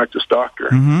general practice doctor.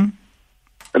 Mm-hmm.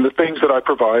 And the things that I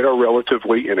provide are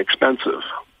relatively inexpensive.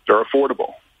 They're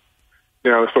affordable.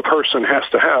 If a person has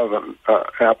to have an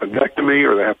appendectomy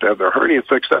or they have to have their hernia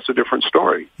fixed, that's a different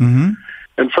story. Mm-hmm.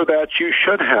 And for that, you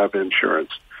should have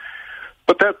insurance.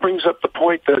 But that brings up the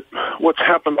point that what's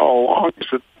happened all along is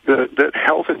that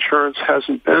health insurance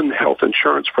hasn't been health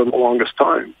insurance for the longest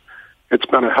time. It's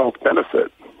been a health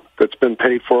benefit that's been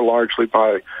paid for largely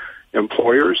by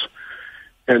employers.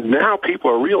 And now people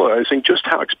are realizing just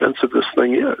how expensive this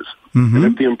thing is. Mm-hmm. And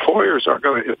if the employers are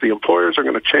going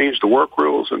to change the work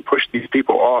rules and push these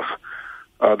people off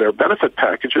their benefit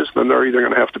packages, then they're either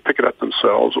going to have to pick it up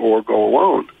themselves or go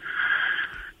alone.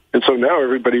 And so now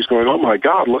everybody's going, oh my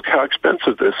God, look how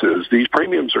expensive this is. These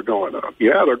premiums are going up.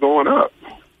 Yeah, they're going up.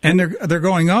 And they're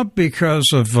going up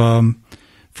because of,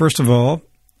 first of all,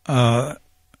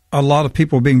 a lot of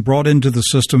people being brought into the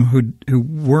system who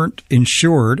weren't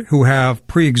insured, who have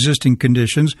pre-existing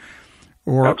conditions,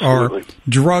 or are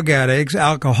drug addicts,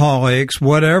 alcoholics,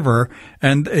 whatever,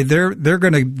 and they're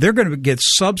going to get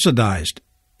subsidized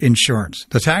insurance.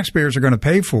 The taxpayers are going to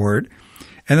pay for it,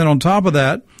 and then on top of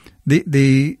that,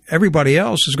 the everybody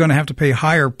else is going to have to pay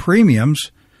higher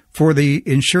premiums for the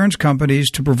insurance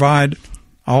companies to provide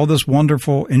all this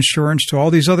wonderful insurance to all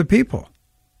these other people.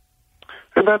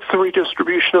 And that's the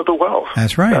redistribution of the wealth.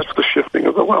 That's right. That's the shifting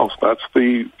of the wealth. That's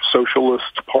the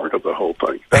socialist part of the whole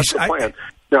thing. That's the plan.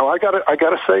 Now, I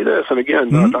gotta say this, and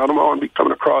again, I don't want to be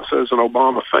coming across as an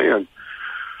Obama fan.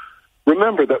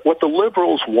 Remember that what the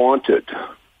liberals wanted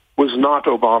was not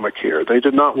Obamacare. They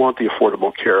did not want the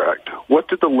Affordable Care Act. What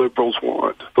did the liberals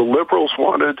want? The liberals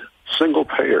wanted single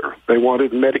payer. They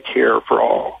wanted Medicare for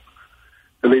all,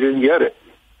 and they didn't get it.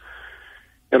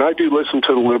 And I do listen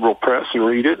to the liberal press and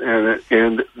read it,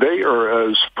 and they are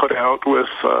as put out with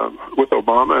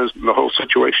Obama as the whole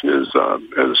situation is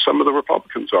as some of the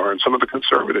Republicans are and some of the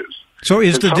conservatives. So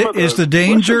is the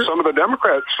danger? Listen, some of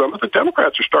the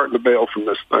Democrats are starting to bail from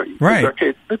this thing. Right,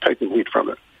 they're taking lead from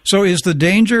it. So is the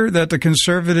danger that the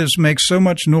conservatives make so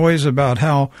much noise about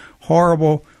how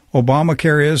horrible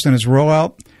Obamacare is and its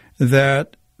rollout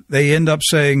that they end up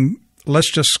saying,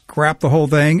 let's just scrap the whole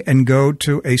thing and go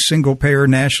to a single-payer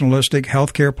nationalistic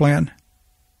health care plan?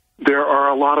 There are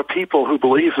a lot of people who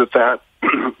believe that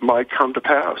might come to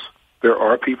pass. There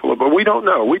are people, but we don't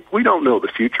know. We don't know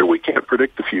the future. We can't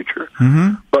predict the future.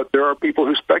 Mm-hmm. But there are people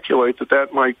who speculate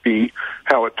that might be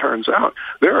how it turns out.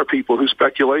 There are people who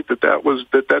speculate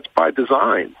that's by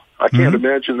design. I can't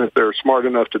imagine that they're smart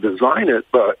enough to design it,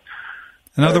 but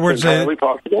in other words, it's entirely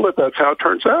possible that's how it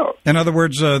turns out. In other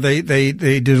words,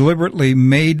 they deliberately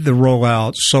made the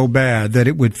rollout so bad that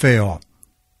it would fail,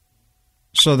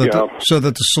 so that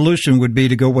the solution would be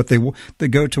to go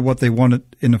to what they wanted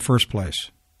in the first place.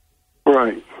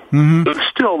 Right. Mm-hmm. But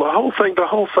still, the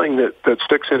whole thing that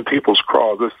sticks in people's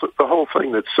craw, the whole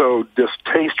thing that's so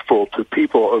distasteful to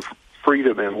people of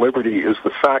freedom and liberty is the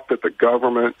fact that the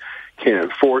government can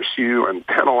force you and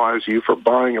penalize you for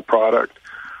buying a product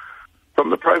from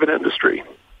the private industry.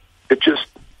 It just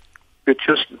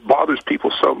bothers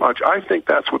people so much. I think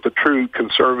that's what the true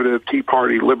conservative, Tea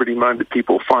Party, liberty-minded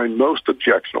people find most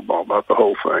objectionable about the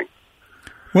whole thing.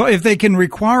 Well, if they can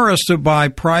require us to buy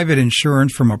private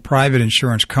insurance from a private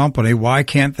insurance company, why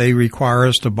can't they require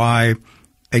us to buy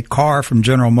a car from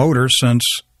General Motors since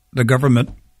the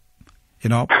government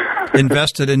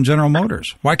invested in General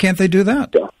Motors. Why can't they do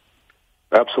that? Yeah,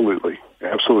 absolutely.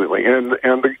 And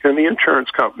the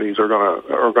insurance companies are going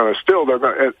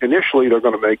to initially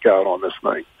make out on this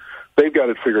thing. They've got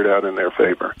it figured out in their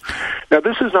favor. Now,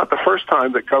 this is not the first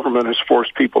time that government has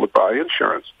forced people to buy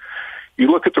insurance.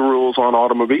 You look at the rules on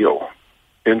automobile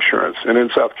insurance, and in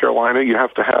South Carolina, you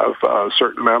have to have a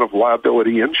certain amount of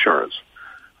liability insurance.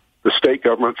 The state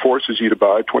government forces you to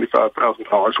buy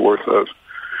 $25,000 worth of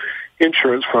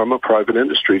insurance from a private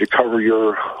industry to cover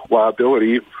your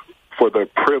liability for the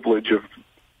privilege of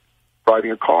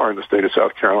riding a car in the state of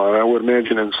South Carolina. I would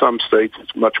imagine in some states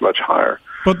it's much, much higher.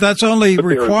 But that's only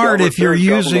required if you're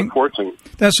using.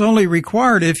 That's only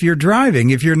required if you're driving.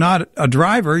 If you're not a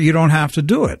driver, you don't have to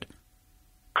do it.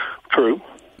 True.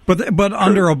 But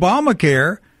under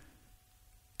Obamacare,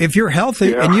 if you're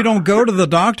healthy and you don't go to the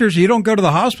doctors, you don't go to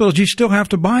the hospitals, you still have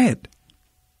to buy it.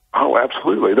 Oh,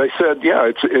 absolutely. They said,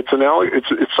 it's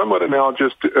somewhat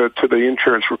analogous to the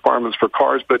insurance requirements for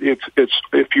cars, but it's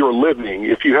if you're living,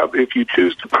 if you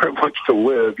choose the privilege to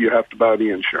live, you have to buy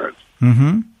the insurance.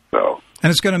 Mm-hmm. So, and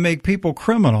it's going to make people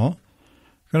going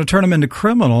to turn them into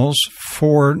criminals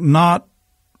for not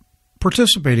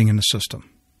participating in the system.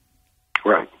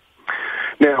 Right.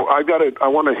 Now, I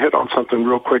want to hit on something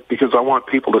real quick because I want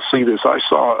people to see this. I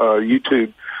saw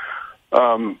YouTube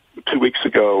 2 weeks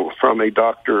ago from a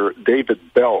Dr. David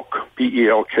Belk,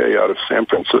 B-E-L-K, out of San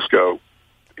Francisco,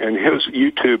 and his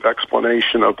YouTube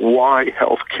explanation of why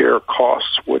healthcare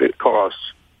costs what it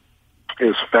costs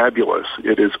is fabulous.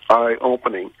 It is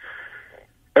eye-opening.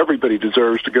 Everybody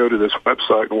deserves to go to this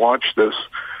website and watch this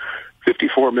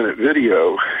 54-minute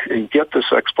video and get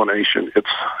this explanation.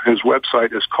 His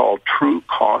website is called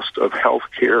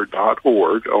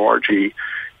truecostofhealthcare.org, O-R-G,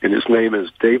 and his name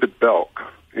is David Belk.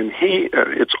 And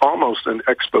it's almost an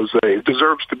expose. It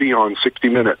deserves to be on 60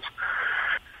 Minutes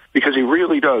because he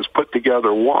really does put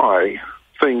together why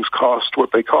things cost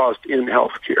what they cost in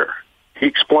healthcare. He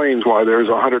explains why there's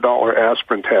a $100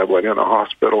 aspirin tablet in a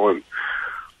hospital and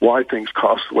why things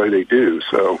cost the way they do.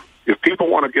 So if people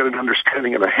want to get an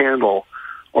understanding and a handle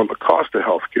on the cost of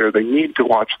healthcare, they need to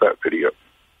watch that video.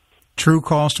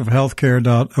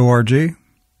 truecostofhealthcare.org.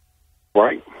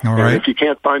 Right. All right. And if you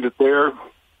can't find it there,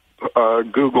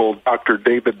 Google Dr.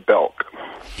 David Belk.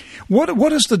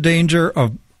 What is the danger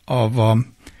of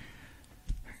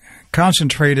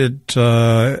concentrated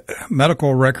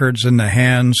medical records in the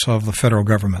hands of the federal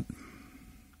government?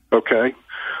 Okay,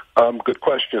 good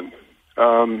question.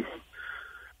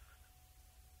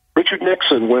 Richard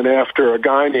Nixon went after a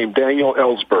guy named Daniel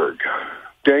Ellsberg.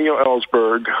 Daniel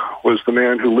Ellsberg was the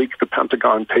man who leaked the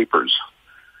Pentagon Papers.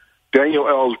 Daniel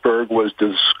Ellsberg was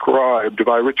described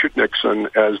by Richard Nixon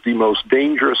as the most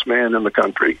dangerous man in the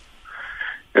country.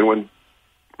 And when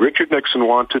Richard Nixon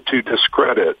wanted to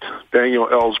discredit Daniel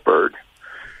Ellsberg,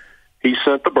 he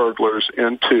sent the burglars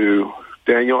into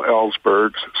Daniel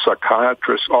Ellsberg's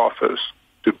psychiatrist's office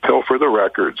to pilfer the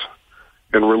records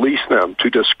and release them to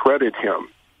discredit him.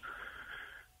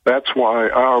 That's why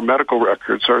our medical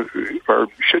records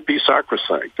should be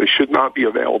sacrosanct. They should not be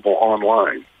available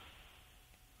online.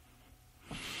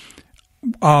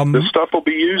 This stuff will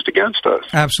be used against us.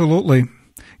 Absolutely.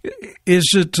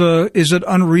 Is it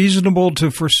unreasonable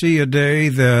to foresee a day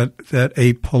that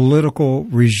a political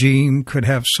regime could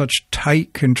have such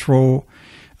tight control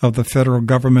of the federal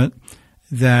government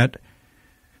that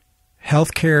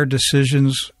healthcare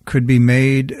decisions could be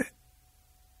made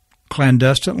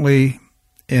clandestinely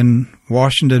in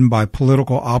Washington by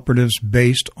political operatives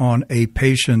based on a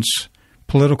patient's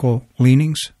political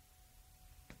leanings?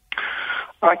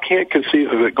 I can't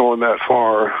conceive of it going that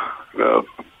far,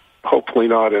 hopefully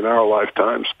not in our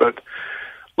lifetimes. But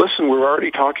listen, we're already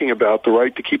talking about the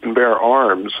right to keep and bear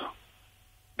arms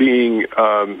being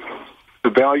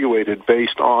evaluated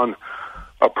based on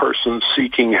a person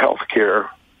seeking health care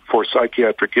for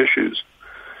psychiatric issues.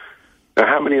 Now,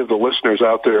 how many of the listeners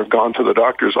out there have gone to the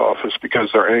doctor's office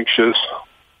because they're anxious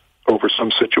over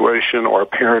some situation or a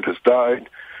parent has died,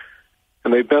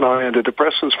 and they've been on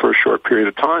antidepressants for a short period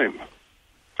of time?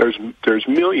 There's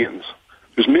millions.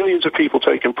 There's millions of people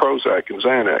taking Prozac and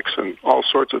Xanax and all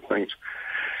sorts of things.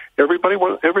 Every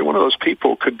one of those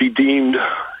people could be deemed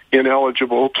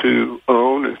ineligible to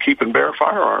own and keep and bear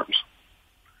firearms.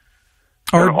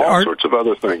 And all sorts of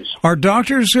other things. Are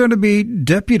doctors going to be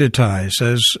deputized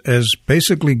as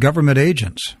basically government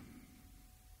agents?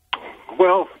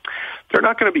 Well, they're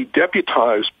not going to be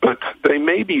deputized, but they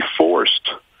may be forced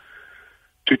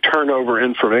to turn over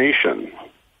information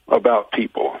about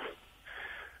people.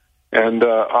 And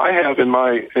I have in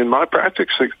my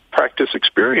practice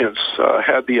experience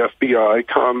had the FBI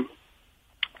come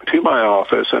to my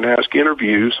office and ask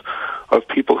interviews of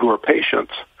people who are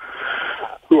patients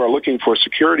who are looking for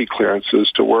security clearances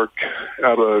to work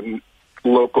at a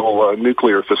local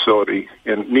nuclear facility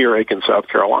near Aiken, South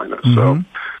Carolina. Mm-hmm. So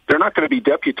they're not going to be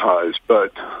deputized,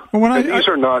 but these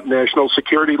are not national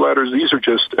security letters. These are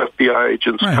just FBI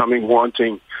agents coming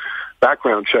wanting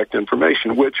background checked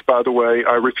information, which, by the way,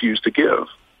 I refuse to give.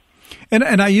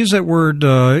 And I use that word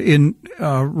in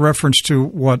reference to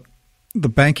what the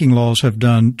banking laws have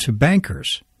done to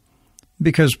bankers,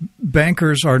 because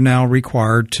bankers are now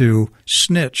required to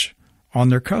snitch on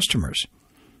their customers.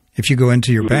 If you go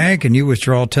into your bank and you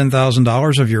withdraw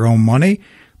 $10,000 of your own money,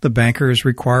 the banker is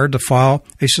required to file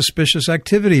a suspicious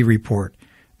activity report,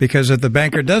 because if the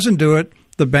banker doesn't do it,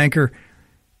 the banker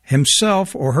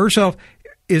himself or herself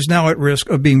is now at risk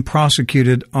of being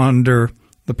prosecuted under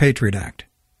the Patriot Act.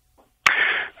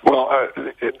 Well,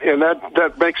 and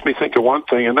that makes me think of one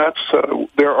thing, and that's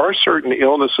there are certain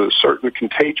illnesses, certain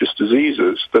contagious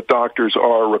diseases that doctors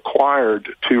are required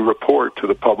to report to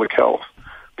the public health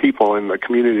people in the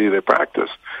community they practice.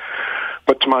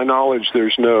 But to my knowledge,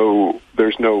 there's no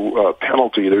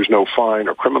penalty, there's no fine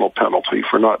or criminal penalty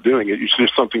for not doing it. It's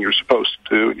just something you're supposed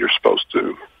to do, and you're supposed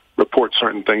to report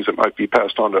certain things that might be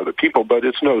passed on to other people. But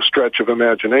it's no stretch of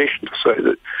imagination to say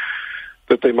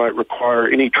that they might require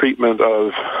any treatment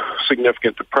of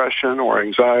significant depression or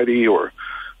anxiety or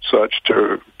such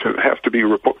to have to be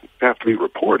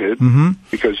reported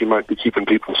because you might be keeping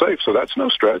people safe. So that's no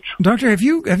stretch. Doctor, have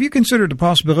you considered the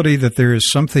possibility that there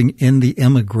is something in the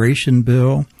immigration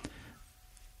bill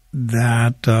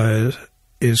that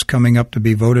is coming up to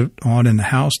be voted on in the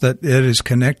House that it is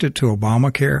connected to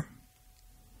Obamacare?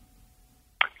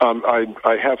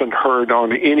 I haven't heard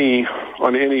on any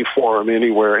forum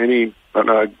anywhere and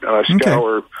I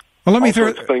scour well, let me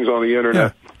throw things on the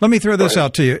internet. Yeah. Let me throw this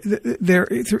out to you. There,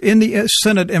 in the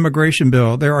Senate immigration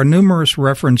bill, there are numerous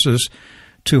references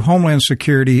to Homeland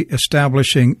Security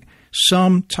establishing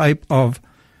some type of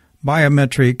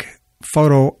biometric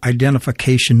photo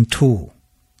identification tool,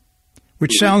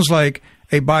 which sounds like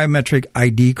a biometric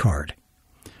ID card.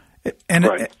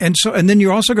 And then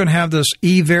you're also going to have this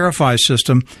e-verify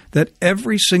system that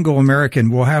every single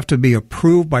American will have to be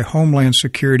approved by Homeland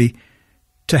Security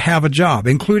to have a job,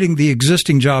 including the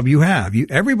existing job you have.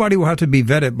 Everybody will have to be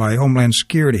vetted by Homeland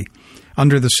Security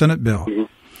under the Senate bill. Mm-hmm.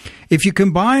 If you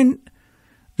combine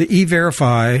the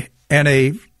e-verify and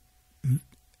a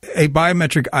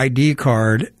biometric ID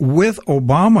card with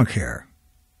Obamacare,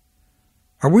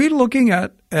 are we looking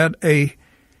at a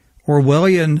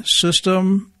Orwellian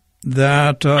system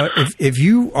that if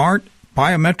you aren't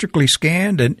biometrically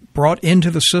scanned and brought into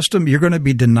the system, you're going to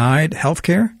be denied health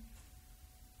care?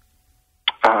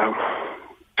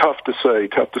 Tough to say.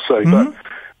 Mm-hmm.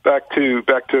 But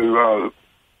back to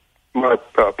my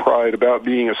pride about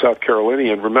being a South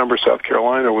Carolinian. Remember, South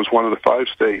Carolina was one of the 5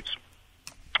 states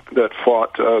that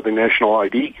fought the national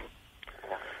ID.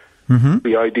 Mm-hmm.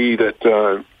 The ID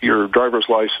that your driver's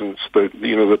license, the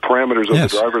parameters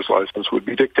of the driver's license would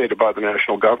be dictated by the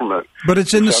national government. But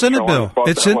it's in the Senate bill.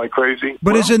 It's like crazy.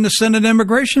 But it's in the Senate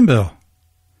immigration bill.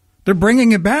 They're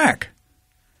bringing it back.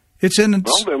 It's in.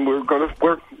 Well, then we're going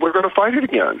to fight it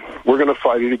again. We're going to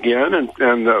fight it again.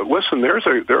 And listen,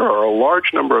 there are a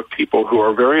large number of people who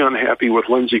are very unhappy with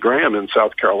Lindsey Graham in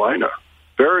South Carolina.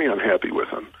 Very unhappy with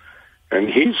him. And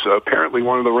he's apparently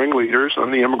one of the ringleaders on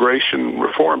the immigration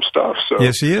reform stuff. So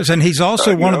yes, he is. And he's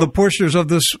also one of the pushers of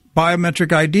this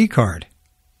biometric ID card.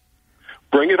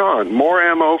 Bring it on. More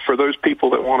ammo for those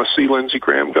people that want to see Lindsey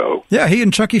Graham go. Yeah, he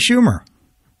and Chucky Schumer.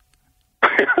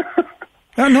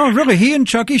 No, really, he and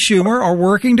Chucky Schumer are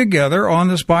working together on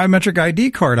this biometric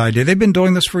ID card idea. They've been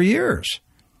doing this for years.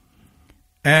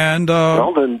 And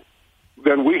well,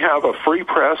 then we have a free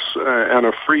press and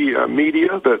a free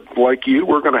media that, like you,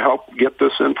 we're going to help get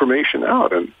this information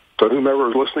out, and to whomever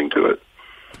is listening to it.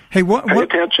 Hey, pay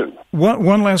attention.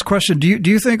 One last question: Do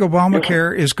you think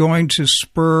Obamacare is going to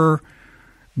spur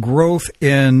growth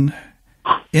in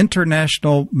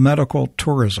international medical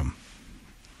tourism?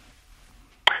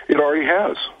 It already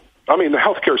has. I mean, the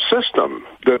healthcare system,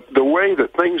 the way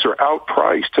that things are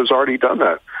outpriced, has already done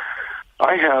that.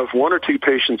 I have 1 or 2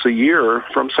 patients a year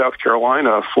from South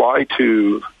Carolina fly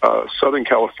to Southern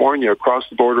California across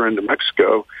the border into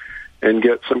Mexico and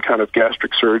get some kind of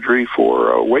gastric surgery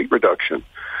for weight reduction.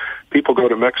 People go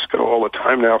to Mexico all the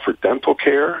time now for dental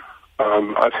care.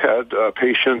 I've had a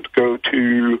patient go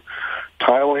to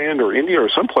Thailand or India or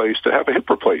someplace to have a hip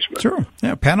replacement. Sure.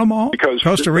 Yeah, Panama, because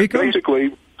Costa Rica.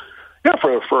 Basically, yeah,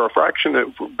 for a fraction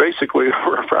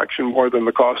more than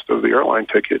the cost of the airline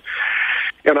ticket.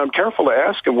 And I'm careful to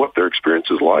ask them what their experience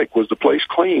is like. Was the place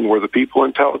clean? Were the people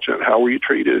intelligent? How were you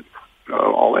treated?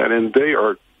 All that. And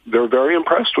they're very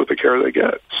impressed with the care they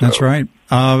get. So, that's right.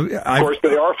 Of course,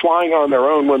 they are flying on their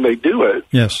own when they do it.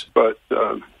 Yes. But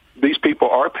these people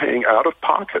are paying out of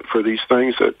pocket for these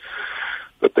things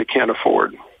that they can't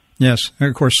afford. Yes. And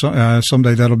of course,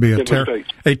 someday that'll be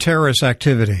a terrorist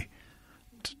activity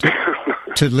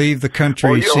to leave the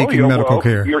country seeking medical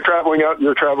care. You're traveling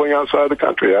outside the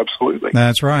country. Absolutely.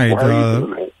 That's right. Why are you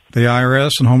doing that? The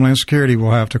IRS and Homeland Security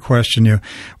will have to question you.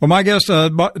 Well, my guest,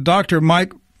 Dr.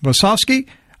 Mike Wasowski,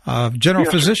 general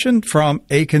physician from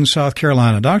Aiken, South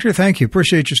Carolina. Doctor, thank you.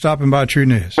 Appreciate you stopping by True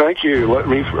News. Thank you.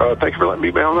 Thank you for letting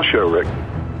me be on the show, Rick.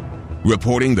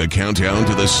 Reporting the countdown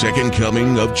to the second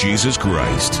coming of Jesus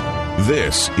Christ.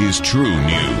 This is True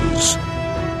News.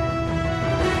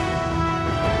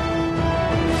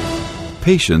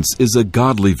 Patience is a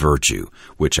godly virtue,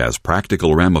 which has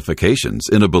practical ramifications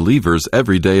in a believer's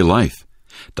everyday life.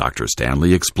 Dr.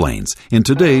 Stanley explains in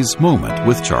today's Moment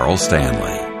with Charles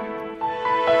Stanley.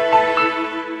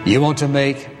 You want to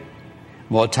make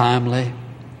more timely,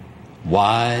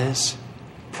 wise,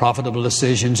 profitable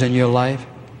decisions in your life?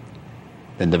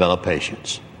 Then develop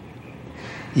patience.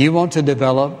 You want to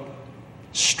develop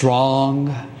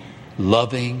strong,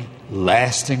 loving,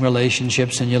 lasting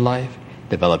relationships in your life?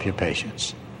 Develop your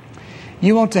patience.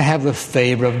 You want to have the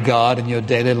favor of God in your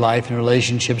daily life and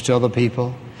relationships to other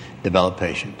people? Develop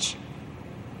patience.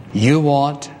 You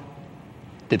want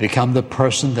to become the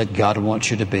person that God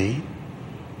wants you to be?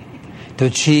 To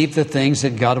achieve the things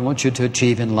that God wants you to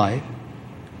achieve in life?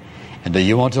 And do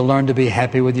you want to learn to be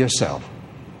happy with yourself?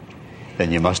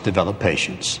 Then you must develop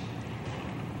patience.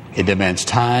 It demands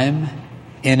time,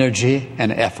 energy,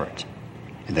 and effort.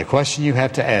 And the question you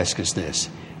have to ask is this: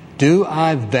 do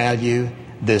I value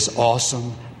this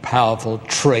awesome, powerful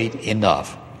trait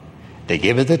enough to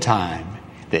give it the time,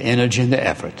 the energy, and the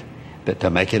effort to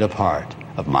make it a part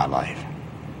of my life?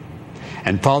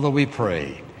 And Father, we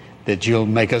pray that you'll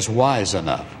make us wise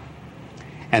enough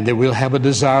and that we'll have a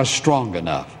desire strong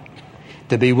enough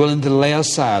to be willing to lay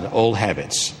aside old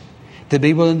habits, to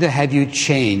be willing to have you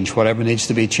change whatever needs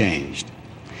to be changed,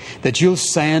 that you'll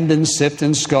sand and sift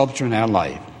and sculpture in our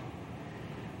life,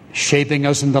 shaping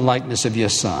us in the likeness of your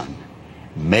Son,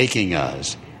 making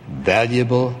us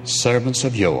valuable servants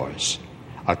of yours,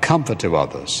 a comfort to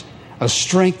others, a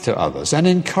strength to others, an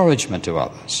encouragement to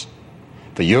others,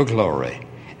 for your glory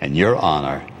and your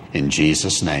honor, in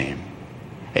Jesus' name.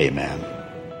 Amen.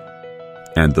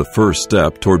 And the first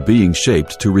step toward being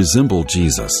shaped to resemble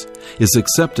Jesus is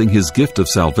accepting his gift of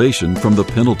salvation from the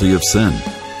penalty of sin.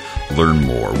 Learn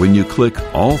more when you click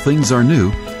All Things Are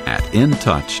New at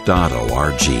ntouch.org.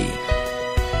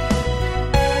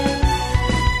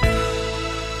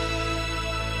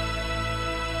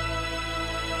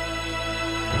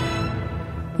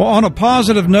 Well, on a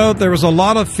positive note, there was a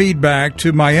lot of feedback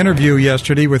to my interview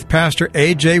yesterday with Pastor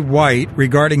A.J. White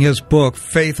regarding his book,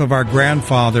 Faith of Our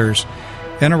Grandfathers.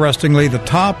 Interestingly, the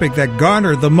topic that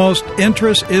garnered the most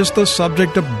interest is the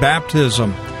subject of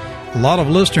baptism. A lot of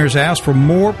listeners asked for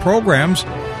more programs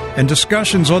and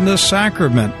discussions on this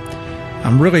sacrament.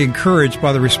 I'm really encouraged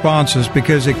by the responses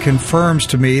because it confirms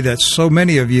to me that so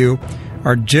many of you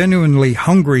are genuinely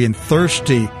hungry and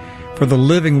thirsty for the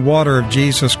living water of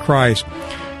Jesus Christ.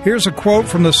 Here's a quote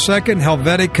from the Second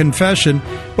Helvetic Confession: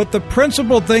 "But the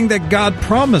principal thing that God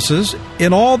promises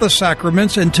in all the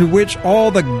sacraments, and to which all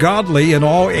the godly in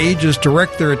all ages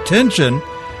direct their attention,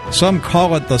 some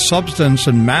call it the substance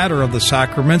and matter of the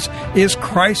sacraments, is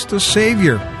Christ the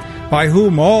Savior, by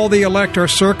whom all the elect are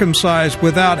circumcised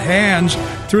without hands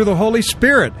through the Holy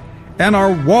Spirit, and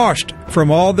are washed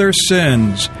from all their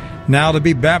sins. Now to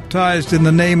be baptized in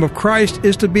the name of Christ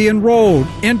is to be enrolled,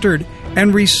 entered,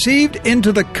 and received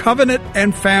into the covenant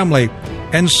and family,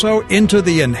 and so into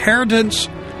the inheritance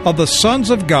of the sons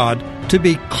of God, to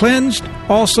be cleansed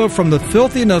also from the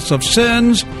filthiness of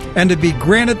sins, and to be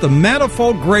granted the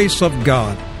manifold grace of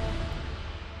God.